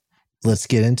right, let's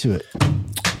get into it.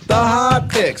 The hot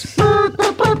picks. Boom.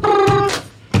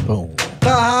 The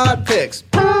hot picks.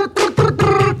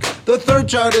 The third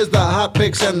chart is the hot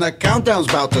picks, and the countdown's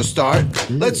about to start.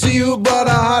 Let's see who brought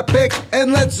a hot pick,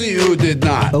 and let's see who did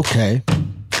not. Okay.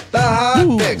 The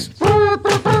hot picks.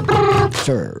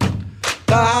 Sure.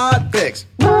 The hot picks.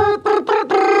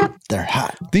 They're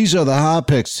hot. These are the hot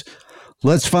picks.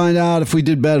 Let's find out if we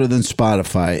did better than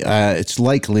Spotify. It's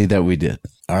likely that we did.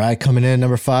 All right, coming in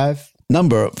number 5.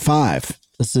 Number 5.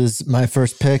 This is my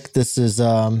first pick. This is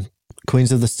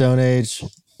Queens of the Stone Age,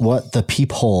 What the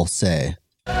Peephole Say.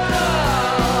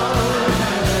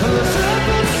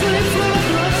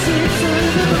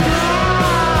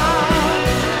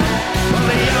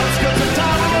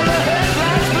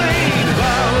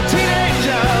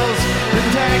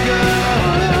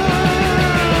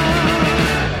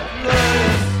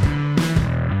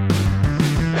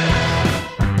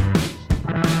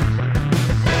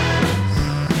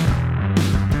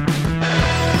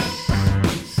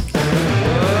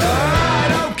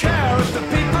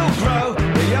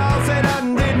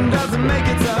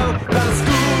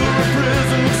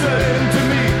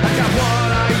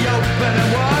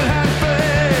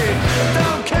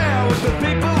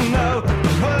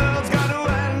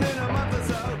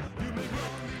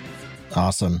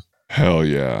 Awesome. Hell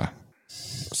yeah.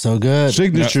 So good.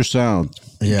 Signature sound.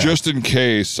 Yeah. Just in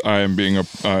case I'm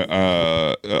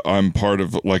I'm part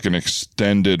of like an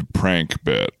extended prank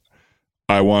bit,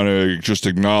 I want to just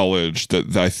acknowledge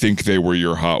that I think they were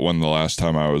your hot one the last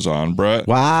time I was on, Brett.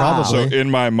 Wow. So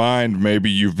in my mind, maybe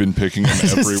you've been picking them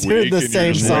every week and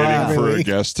you're just waiting for a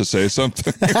guest to say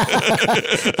something.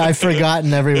 I've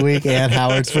forgotten every week, and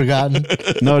Howard's forgotten.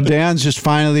 No, Dan's just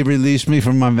finally released me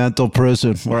from my mental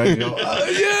prison where I go,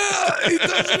 yeah, he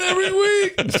does it every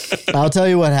week. I'll tell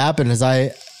you what happened is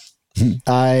I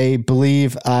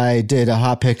believe I did a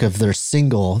hot pick of their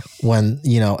single when,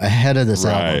 ahead of this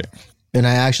album. And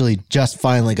I actually just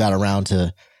finally got around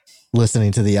to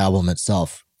listening to the album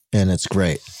itself, and it's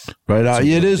great. Right.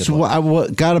 It is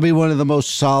got to be one of the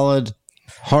most solid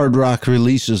hard rock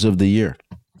releases of the year.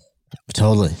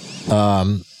 Totally.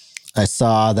 I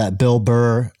saw that Bill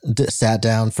Burr sat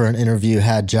down for an interview,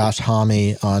 had Josh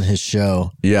Homme on his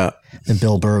show. Yeah. And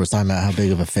Bill Burr was talking about how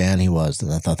big of a fan he was,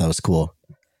 and I thought that was cool.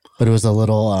 But it was a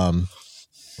little...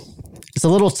 it's a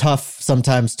little tough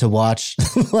sometimes to watch,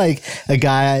 like a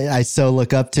guy I so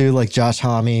look up to, like Josh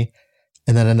Homme, and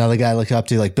then another guy I look up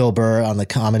to, like Bill Burr on the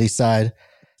comedy side,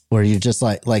 where you just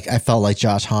like I felt like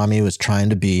Josh Homme was trying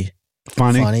to be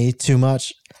funny too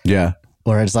much. Yeah.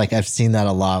 Where it's like I've seen that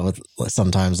a lot with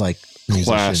sometimes like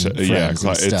musician friends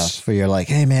and stuff, where you're like,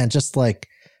 hey man, just cool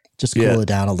it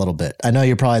down a little bit. I know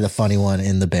you're probably the funny one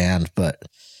in the band, but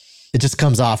it just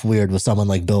comes off weird with someone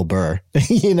like Bill Burr,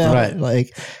 right?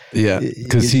 Like, yeah,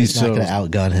 because he's not going to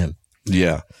outgun him.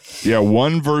 Yeah. Yeah.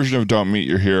 One version of Don't Meet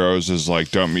Your Heroes is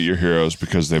like, don't meet your heroes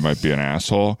because they might be an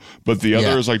asshole. But the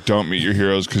other is like, don't meet your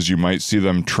heroes because you might see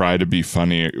them try to be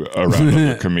funny around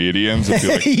other comedians and be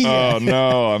like, oh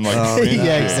no, I'm like,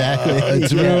 yeah, exactly.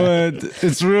 It's ruined.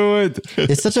 It's ruined.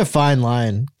 It's such a fine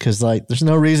line because like, there's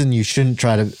no reason you shouldn't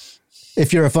try to.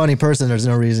 If you're a funny person, there's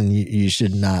no reason you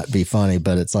should not be funny.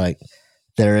 But it's like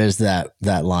there is that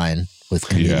line with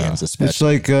comedians,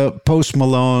 especially. It's like Post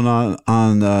Malone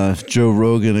on Joe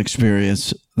Rogan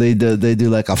Experience. They do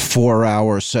like a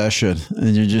 4-hour session,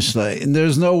 and you're just like,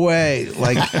 there's no way.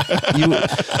 Like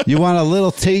you want a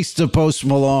little taste of Post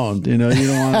Malone. You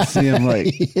don't want to see him like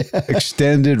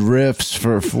extended riffs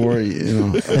for 4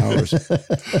 hours.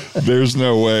 There's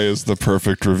no way is the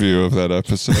perfect review of that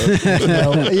episode.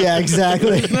 Yeah,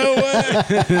 exactly. No way.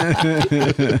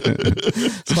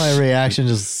 It's my reaction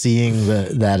just seeing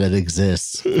that it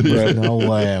exists. There's no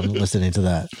way I'm listening to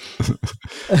that.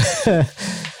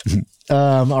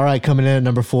 All right, coming in at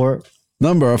number 4.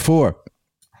 Number 4.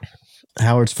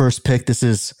 Howard's first pick. This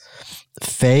is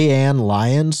Faye Ann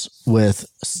Lyons with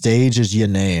 "Stage Is Your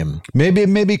Name."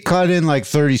 Maybe cut in like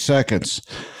 30 seconds,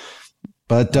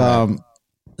 but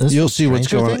you'll see what's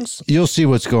going on. You'll see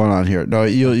what's going on here. No,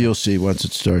 you'll see once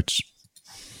it starts.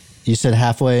 You said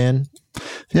halfway in.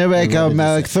 Yeah,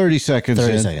 like 30 seconds.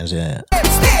 30 in. seconds. Yeah.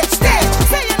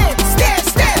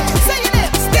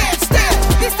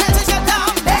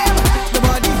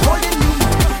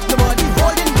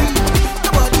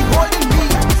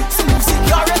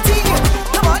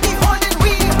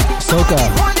 Soca.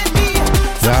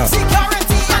 Yeah.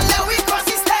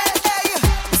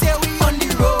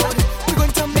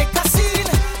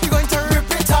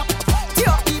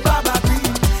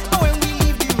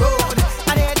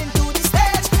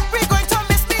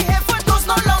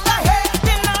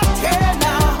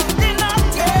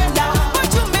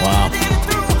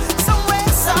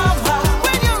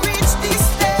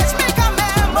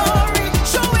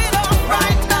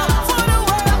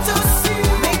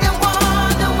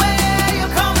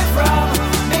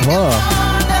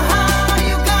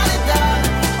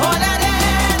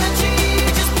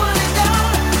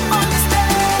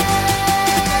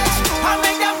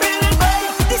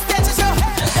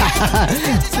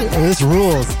 This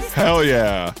rules. Hell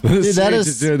yeah. Dude, that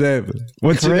is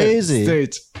What's crazy. Your name?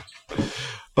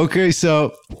 Okay,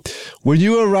 so when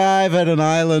you arrive at an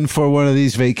island for one of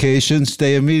these vacations,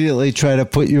 they immediately try to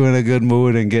put you in a good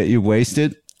mood and get you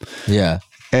wasted. Yeah.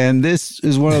 And this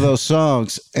is one of those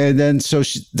songs. And then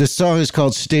the song is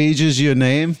called "Stage Is Your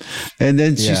Name." And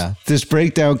then this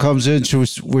breakdown comes in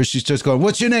where she starts going,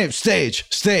 "What's your name? Stage.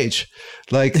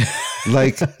 Like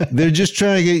they're just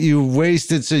trying to get you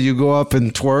wasted so you go up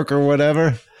and twerk or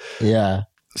whatever. Yeah.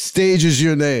 Stage is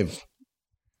your name.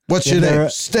 What's your name?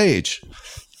 Stage.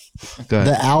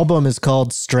 The album is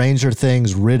called Stranger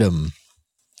Things Rhythm.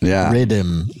 Yeah.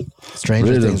 Rhythm.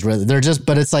 Stranger Things Rhythm. They're just,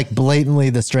 but it's like blatantly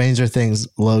the Stranger Things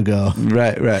logo.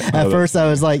 Right. At first I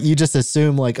was like, you just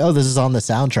assume like, oh, this is on the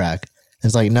soundtrack.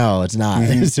 It's like, no, it's not.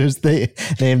 It's just they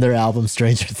named their album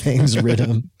Stranger Things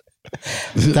Rhythm.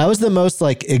 That was the most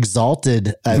like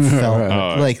exalted I've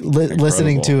felt.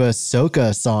 Listening to a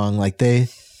soca song. Like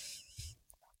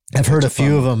I've heard a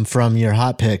few of them from your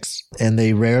hot picks, and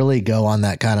they rarely go on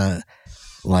that kind of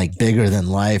like bigger than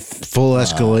life, full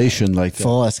escalation,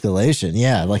 full escalation.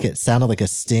 Yeah, like it sounded like a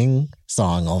Sting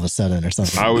song all of a sudden or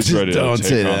something. I was ready to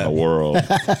take on the world.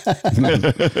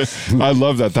 I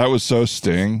love that. That was so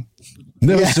Sting.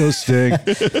 That was so Sting.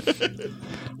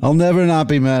 I'll never not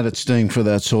be mad at Sting for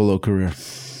that solo career.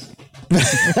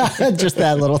 Just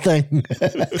that little thing.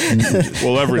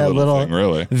 Well, every little thing,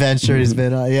 really. Venture he's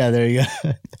been on. Yeah, there you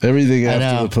go. Everything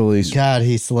after the Police. God,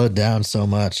 he slowed down so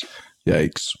much.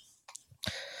 Yikes.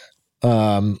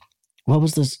 What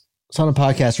was this? I was on a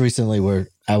podcast recently where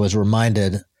I was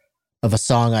reminded of a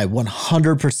song I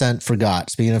 100%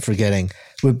 forgot. Speaking of forgetting,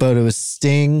 but it was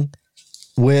Sting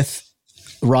with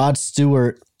Rod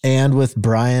Stewart and with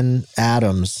Bryan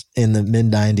Adams in the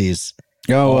mid-90s.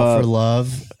 All for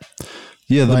Love.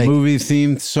 Yeah, the movie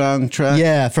themed soundtrack.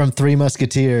 Yeah, from Three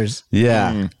Musketeers.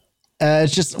 Yeah.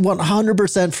 It's just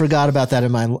 100% forgot about that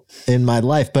in my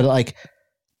life. But like,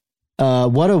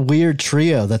 what a weird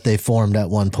trio that they formed at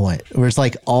one point. Where it's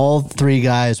like all three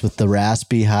guys with the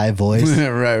raspy high voice.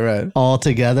 right. All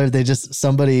together.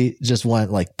 Somebody just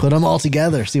went like, put them all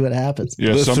together, see what happens.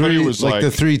 Yeah, somebody was like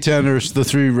the three tenors, the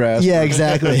three raspies. Yeah,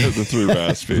 exactly. The three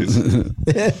raspies.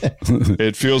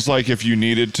 It feels like if you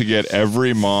needed to get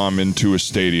every mom into a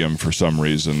stadium for some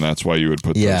reason, that's why you would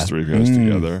put those three guys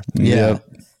together. Yeah.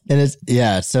 And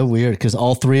it's so weird because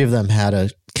all three of them had a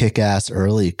kick-ass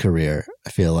early career, I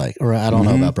feel like. Or I don't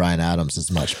know about Bryan Adams as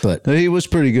much, but he was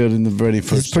pretty good in the very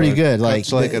first. He's pretty good.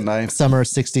 Like a knife. Summer of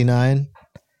 '69.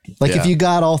 Like if you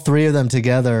got all three of them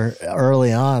together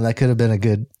early on, that could have been a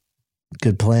good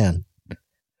plan.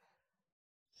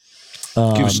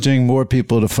 Give Sting more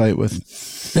people to fight with.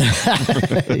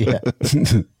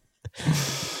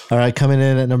 All right, coming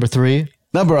in at number 3.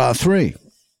 Number 3.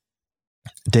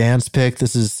 Dan's pick.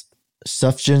 This is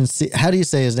Sufjan. How do you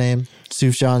say his name?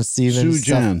 Sufjan Stevens.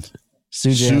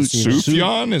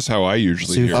 Sufjan is how I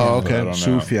usually hear it. Oh, okay.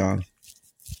 Sufjan.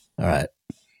 All right.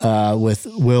 With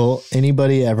Will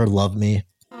Anybody Ever Love Me?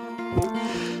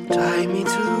 Tie me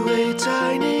to a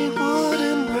tiny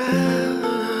wooden raft.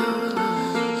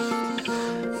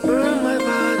 Burn my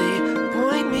body,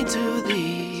 point me to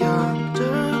the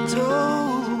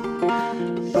undertow.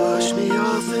 Push me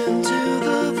off into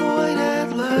the void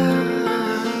at last.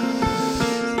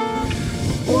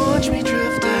 Watch me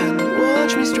drift and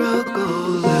watch me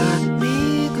struggle. Let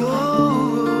me go.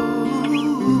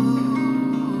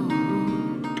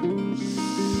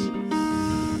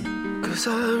 'Cause I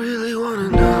really wanna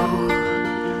know,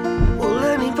 will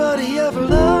anybody ever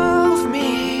love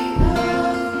me?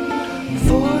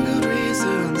 For good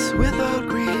reasons, without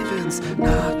grievance,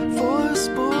 not for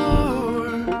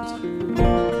sport.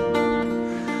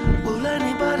 Will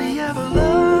anybody ever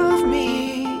love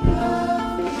me?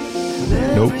 In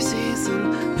every season,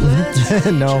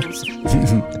 No.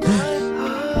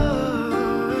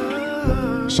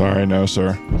 Sorry, no,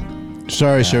 sir.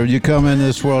 Sorry, sir. You come in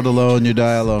this world alone, you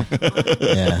die alone.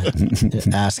 Yeah.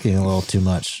 Asking a little too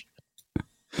much.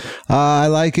 I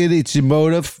like it. It's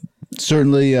emotive.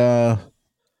 Certainly,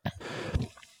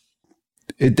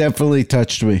 it definitely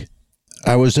touched me.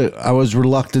 I was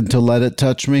reluctant to let it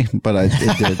touch me, but it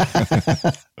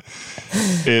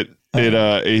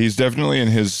did. He's definitely in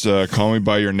his Call Me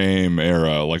By Your Name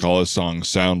era. Like all his songs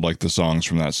sound like the songs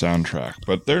from that soundtrack,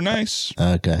 but they're nice.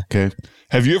 Okay.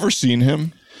 Have you ever seen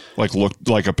him? Like looked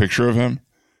like a picture of him?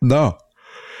 No.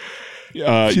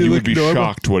 You would be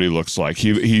shocked what he looks like.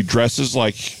 He dresses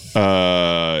like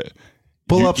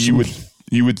pull up. You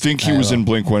would think he was in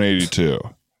Blink-182.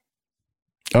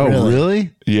 Oh,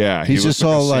 really? Yeah, he's just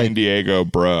all like San Diego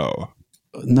bro.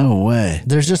 No way.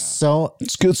 There's just so.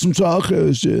 Let's get some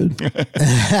tacos, dude.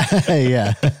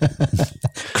 Yeah.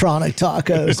 Chronic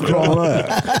tacos.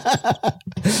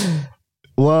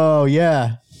 Whoa,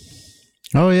 yeah.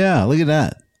 Oh, yeah. Look at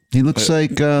that. He looks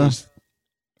like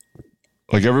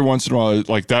every once in a while,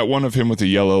 like that one of him with the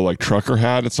yellow like trucker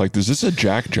hat. It's like, is this a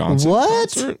Jack Johnson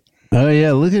concert? Oh,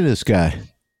 yeah. Look at this guy.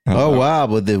 Oh, wow.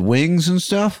 With the wings and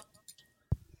stuff.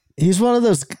 He's one of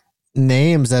those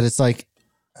names that it's like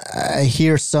I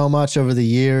hear so much over the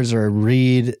years or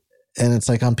read, and it's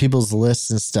like on people's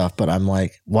lists and stuff. But I'm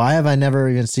like, why have I never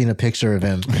even seen a picture of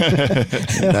him?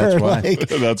 That's why. Like,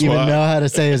 That's even why. know how to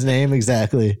say his name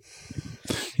exactly.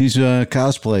 He's a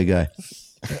cosplay guy.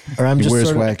 Or I'm he just wears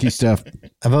sort of, wacky stuff.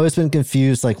 I've always been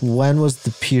confused. Like, when was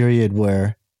the period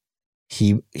where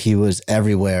he was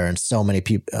everywhere and so many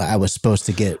people? I was supposed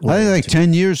to get. I think like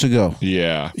 10 years ago.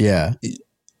 Yeah. Yeah.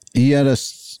 He had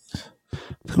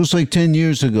It was like 10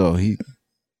 years ago.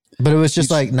 But it was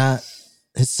just like not,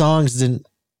 his songs didn't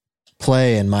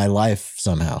play in my life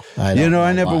somehow. I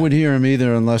never would hear him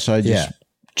either unless I just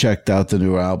checked out the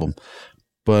new album.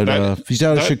 But he's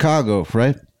out of Chicago,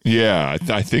 right? Yeah,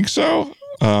 I think so.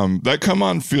 That Come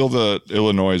On Feel the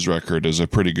Illinois record is a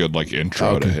pretty good like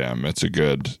intro to him. It's a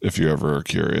good, if you ever are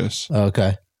curious.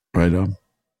 Okay. Right on.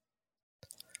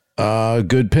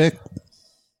 Good pick.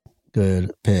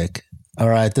 Good pick. All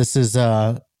right. This is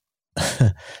this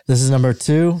is number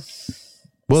 2.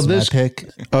 Well, this pick.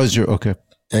 Oh, is your okay.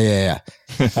 Yeah.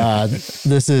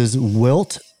 This is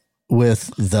Wilt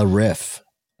with The Riff.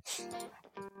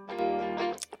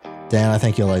 Dan, I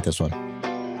think you'll like this one.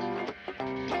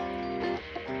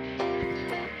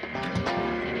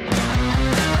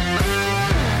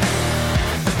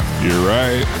 You're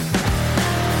right.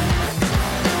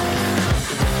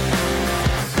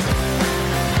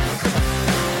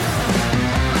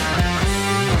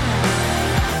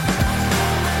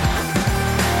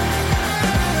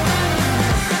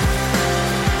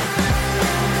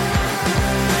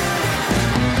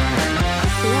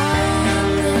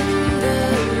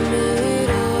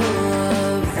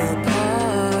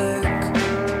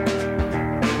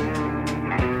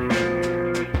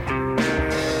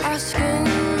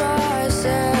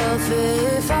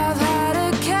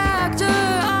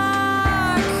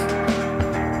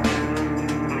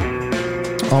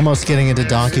 Almost getting into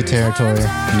donkey territory.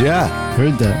 Yeah,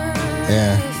 heard that.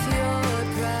 Yeah.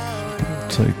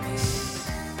 It's like,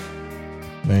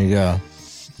 there you go.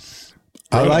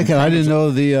 I like it. I didn't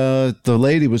know the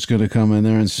lady was going to come in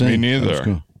there and sing. Me neither.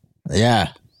 Cool.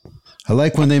 Yeah. I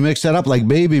like when they mix that up like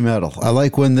baby metal. I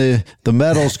like when the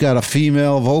metal's got a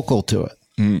female vocal to it.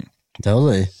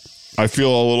 Totally. I feel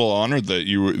a little honored that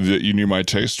you knew my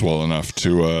taste well enough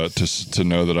to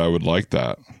know that I would like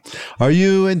that. Are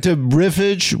you into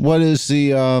riffage? What is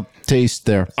the taste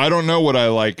there? I don't know what I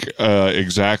like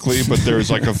exactly, but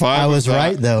there's like a vibe. I was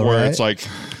right though, where right? It's like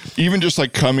even just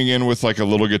like coming in with like a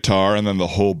little guitar and then the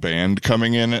whole band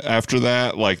coming in after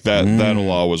that, like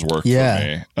that'll always work for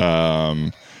me.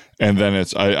 And then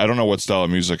it's I don't know what style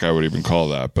of music I would even call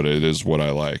that, but it is what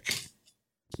I like.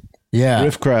 Yeah,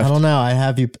 Riffcraft. I don't know.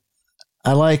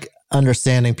 I like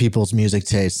understanding people's music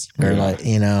tastes, or like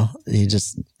you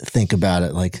just think about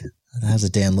it like it has a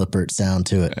Dan Lippert sound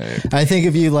to it. I think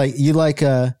if you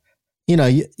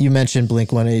mentioned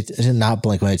Blink-182, not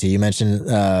Blink-182. You mentioned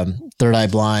Third Eye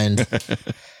Blind.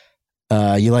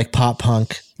 You like pop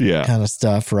punk, kind of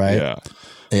stuff, right?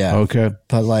 Yeah. Okay.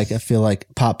 But like, I feel like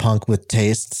pop punk with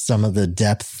taste, some of the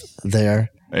depth there.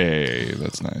 Hey,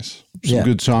 that's nice. Some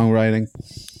good songwriting.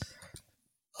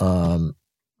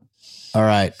 All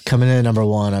right, coming in at number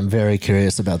 1. I'm very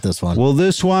curious about this one. Well,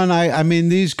 this one, I mean,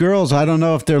 these girls, I don't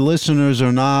know if they're listeners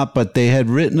or not, but they had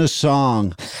written a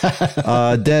song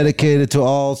dedicated to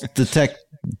all the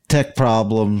tech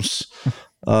problems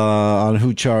on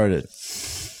Who Charted.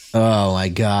 Oh my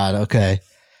God! Okay,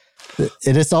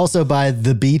 it is also by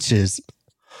The Beaches.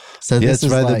 So this is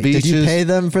by like, The Beaches. Did you pay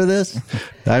them for this?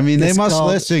 I mean, they must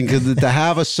listen because to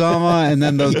have a summer and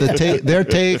then their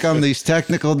take on these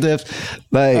technical dips,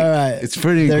 like, all right, it's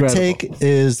pretty incredible. Their take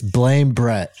is Blame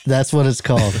Brett. That's what it's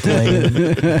called.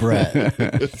 Blame Brett.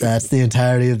 That's the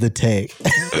entirety of the take.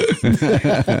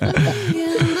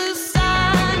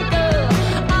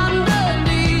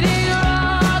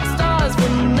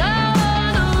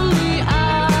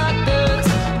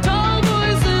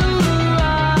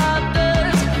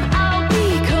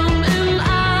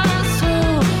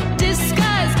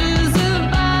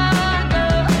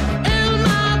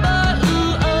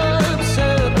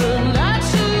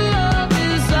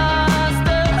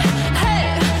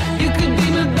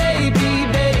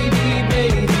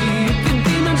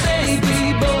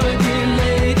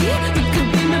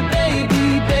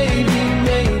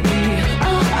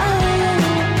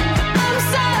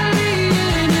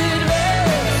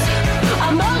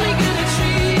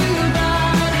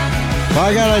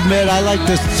 I gotta admit, I like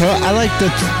this. I like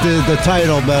the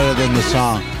title better than the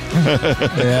song.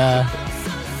 Yeah,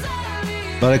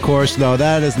 but of course, no,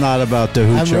 that is not about the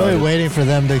Who I'm Charted. really waiting for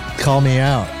them to call me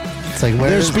out. It's like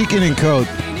they're speaking in code.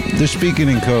 They're speaking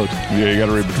in code. Yeah, you got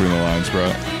to read between the lines, bro.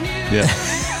 Yeah.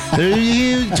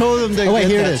 You told them to wait,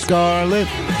 get here that it is. Scarlet.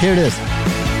 Here it is.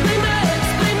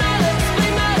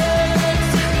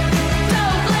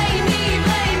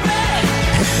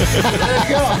 There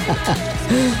you go.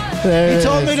 He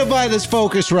told me to buy this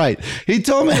Focusrite. He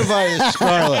told me to buy this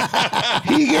Scarlet.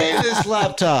 He gave this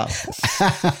laptop.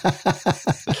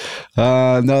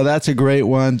 No, that's a great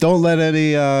one. Don't let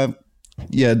any.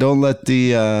 Don't let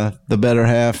the better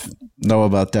half know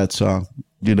about that song.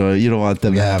 You know, you don't want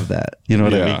them to have that. You know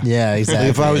what I mean? Yeah, exactly. Like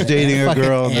if I was dating a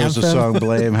girl and there's a song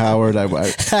Blame Howard, I know.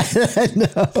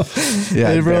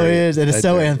 Yeah, it really is. And it's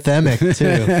so anthemic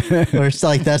too. Where it's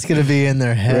like that's gonna be in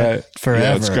their head forever.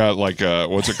 Yeah, it's got like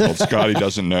what's it called? Scotty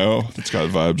Doesn't Know. It's got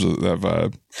vibes of that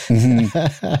vibe.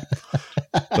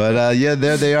 But yeah,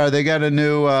 there they are. They got a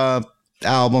new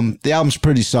album. The album's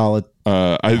pretty solid.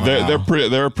 They're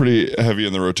pretty heavy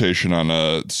in the rotation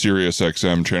on Sirius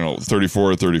XM channel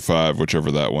 34 or 35,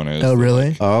 whichever that one is. Oh,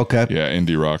 really? Oh, okay. Yeah,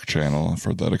 indie rock channel. I've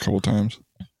heard that a couple times.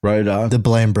 Right on. The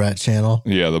Blame Brett channel.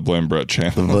 Yeah, the Blame Brett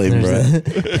channel. The Blame Brett.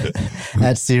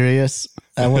 That's Sirius.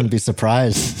 I wouldn't be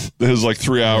surprised. There's like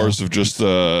 3 hours of just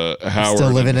Howard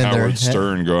and Howard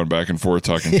Stern going back and forth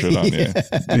talking shit on you.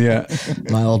 Yeah.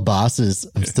 My old bosses,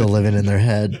 I'm still living in their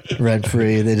head rent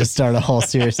free. They just start a whole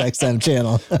Sirius XM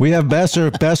channel. We have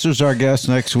Besser. Besser's our guest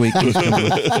next week. That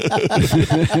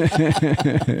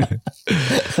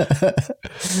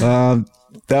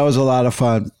was a lot of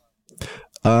fun.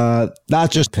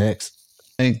 Not just picks.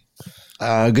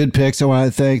 Good picks. I want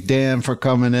to thank Dan for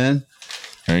coming in.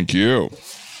 Thank you.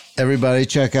 Everybody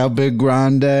check out Big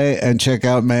Grande and check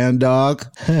out Man Dog.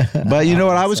 But you know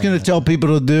what I was going to tell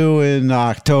people to do in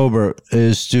October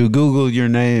is to Google your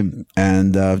name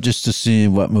and just to see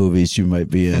what movies you might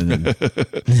be in.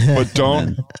 But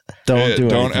don't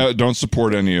don't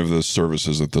support any of the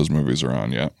services that those movies are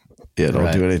on yet. Yeah,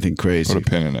 don't do anything crazy. Put a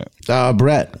pin in it.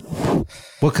 Brett,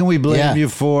 what can we blame you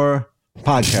for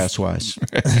podcast wise?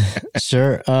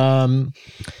 Sure.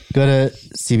 Go to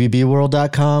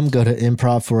cbbworld.com, go to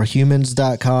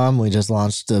improvforhumans.com. We just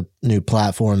launched a new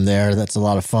platform there. That's a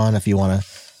lot of fun. If you want to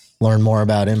learn more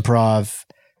about improv,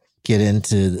 get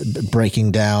into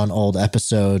breaking down old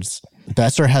episodes.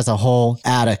 Besser has a whole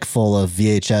attic full of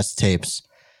VHS tapes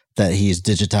that he's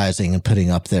digitizing and putting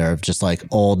up there of just like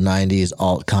old 90s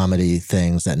alt comedy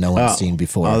things that no one's seen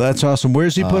before. Oh, that's awesome.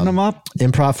 Where's he putting them up?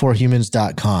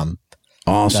 Improvforhumans.com.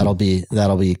 Awesome.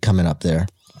 That'll be coming up there.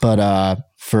 But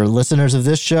for listeners of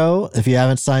this show, if you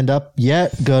haven't signed up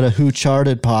yet, go to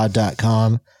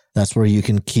whochartedpod.com. That's where you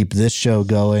can keep this show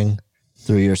going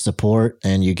through your support,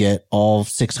 and you get all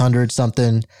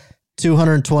 $600-something,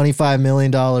 $225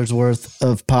 million worth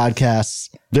of podcasts.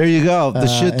 There you go. The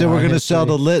shit that we're going to sell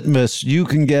to Litmus, you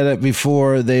can get it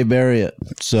before they bury it.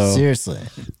 So seriously.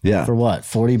 Yeah. For what?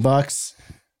 $40?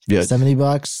 Yeah.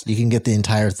 $70? You can get the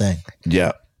entire thing.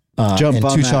 Yeah. Jump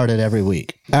on Two that. Charted every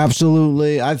week.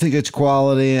 Absolutely. I think it's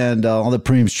quality and all the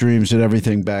preem streams and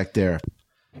everything back there.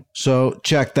 So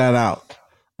check that out.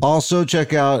 Also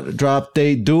check out Drop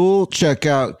Date Duel. Check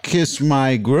out Kiss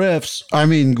My Griff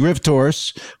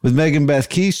Tours with Megan Beth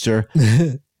Keister.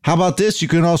 How about this? You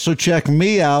can also check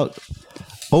me out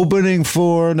opening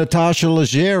for Natasha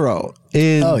Leggero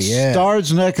in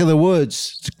Star's neck of the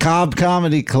woods, Cobb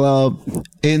Comedy Club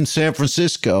in San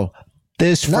Francisco.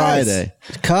 This Friday.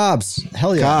 Cobb's.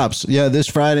 Hell yeah. Cobb's. Yeah, this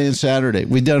Friday and Saturday.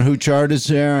 We done Who Charted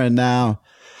there, and now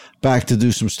back to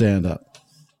do some stand-up.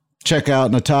 Check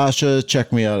out Natasha.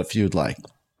 Check me out if you'd like.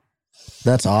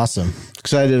 That's awesome.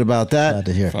 Excited about that. Glad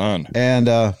to hear. Fun.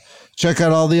 And check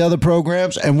out all the other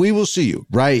programs, and we will see you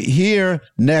right here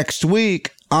next week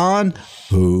on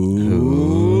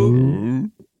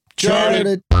Who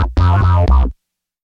Charted.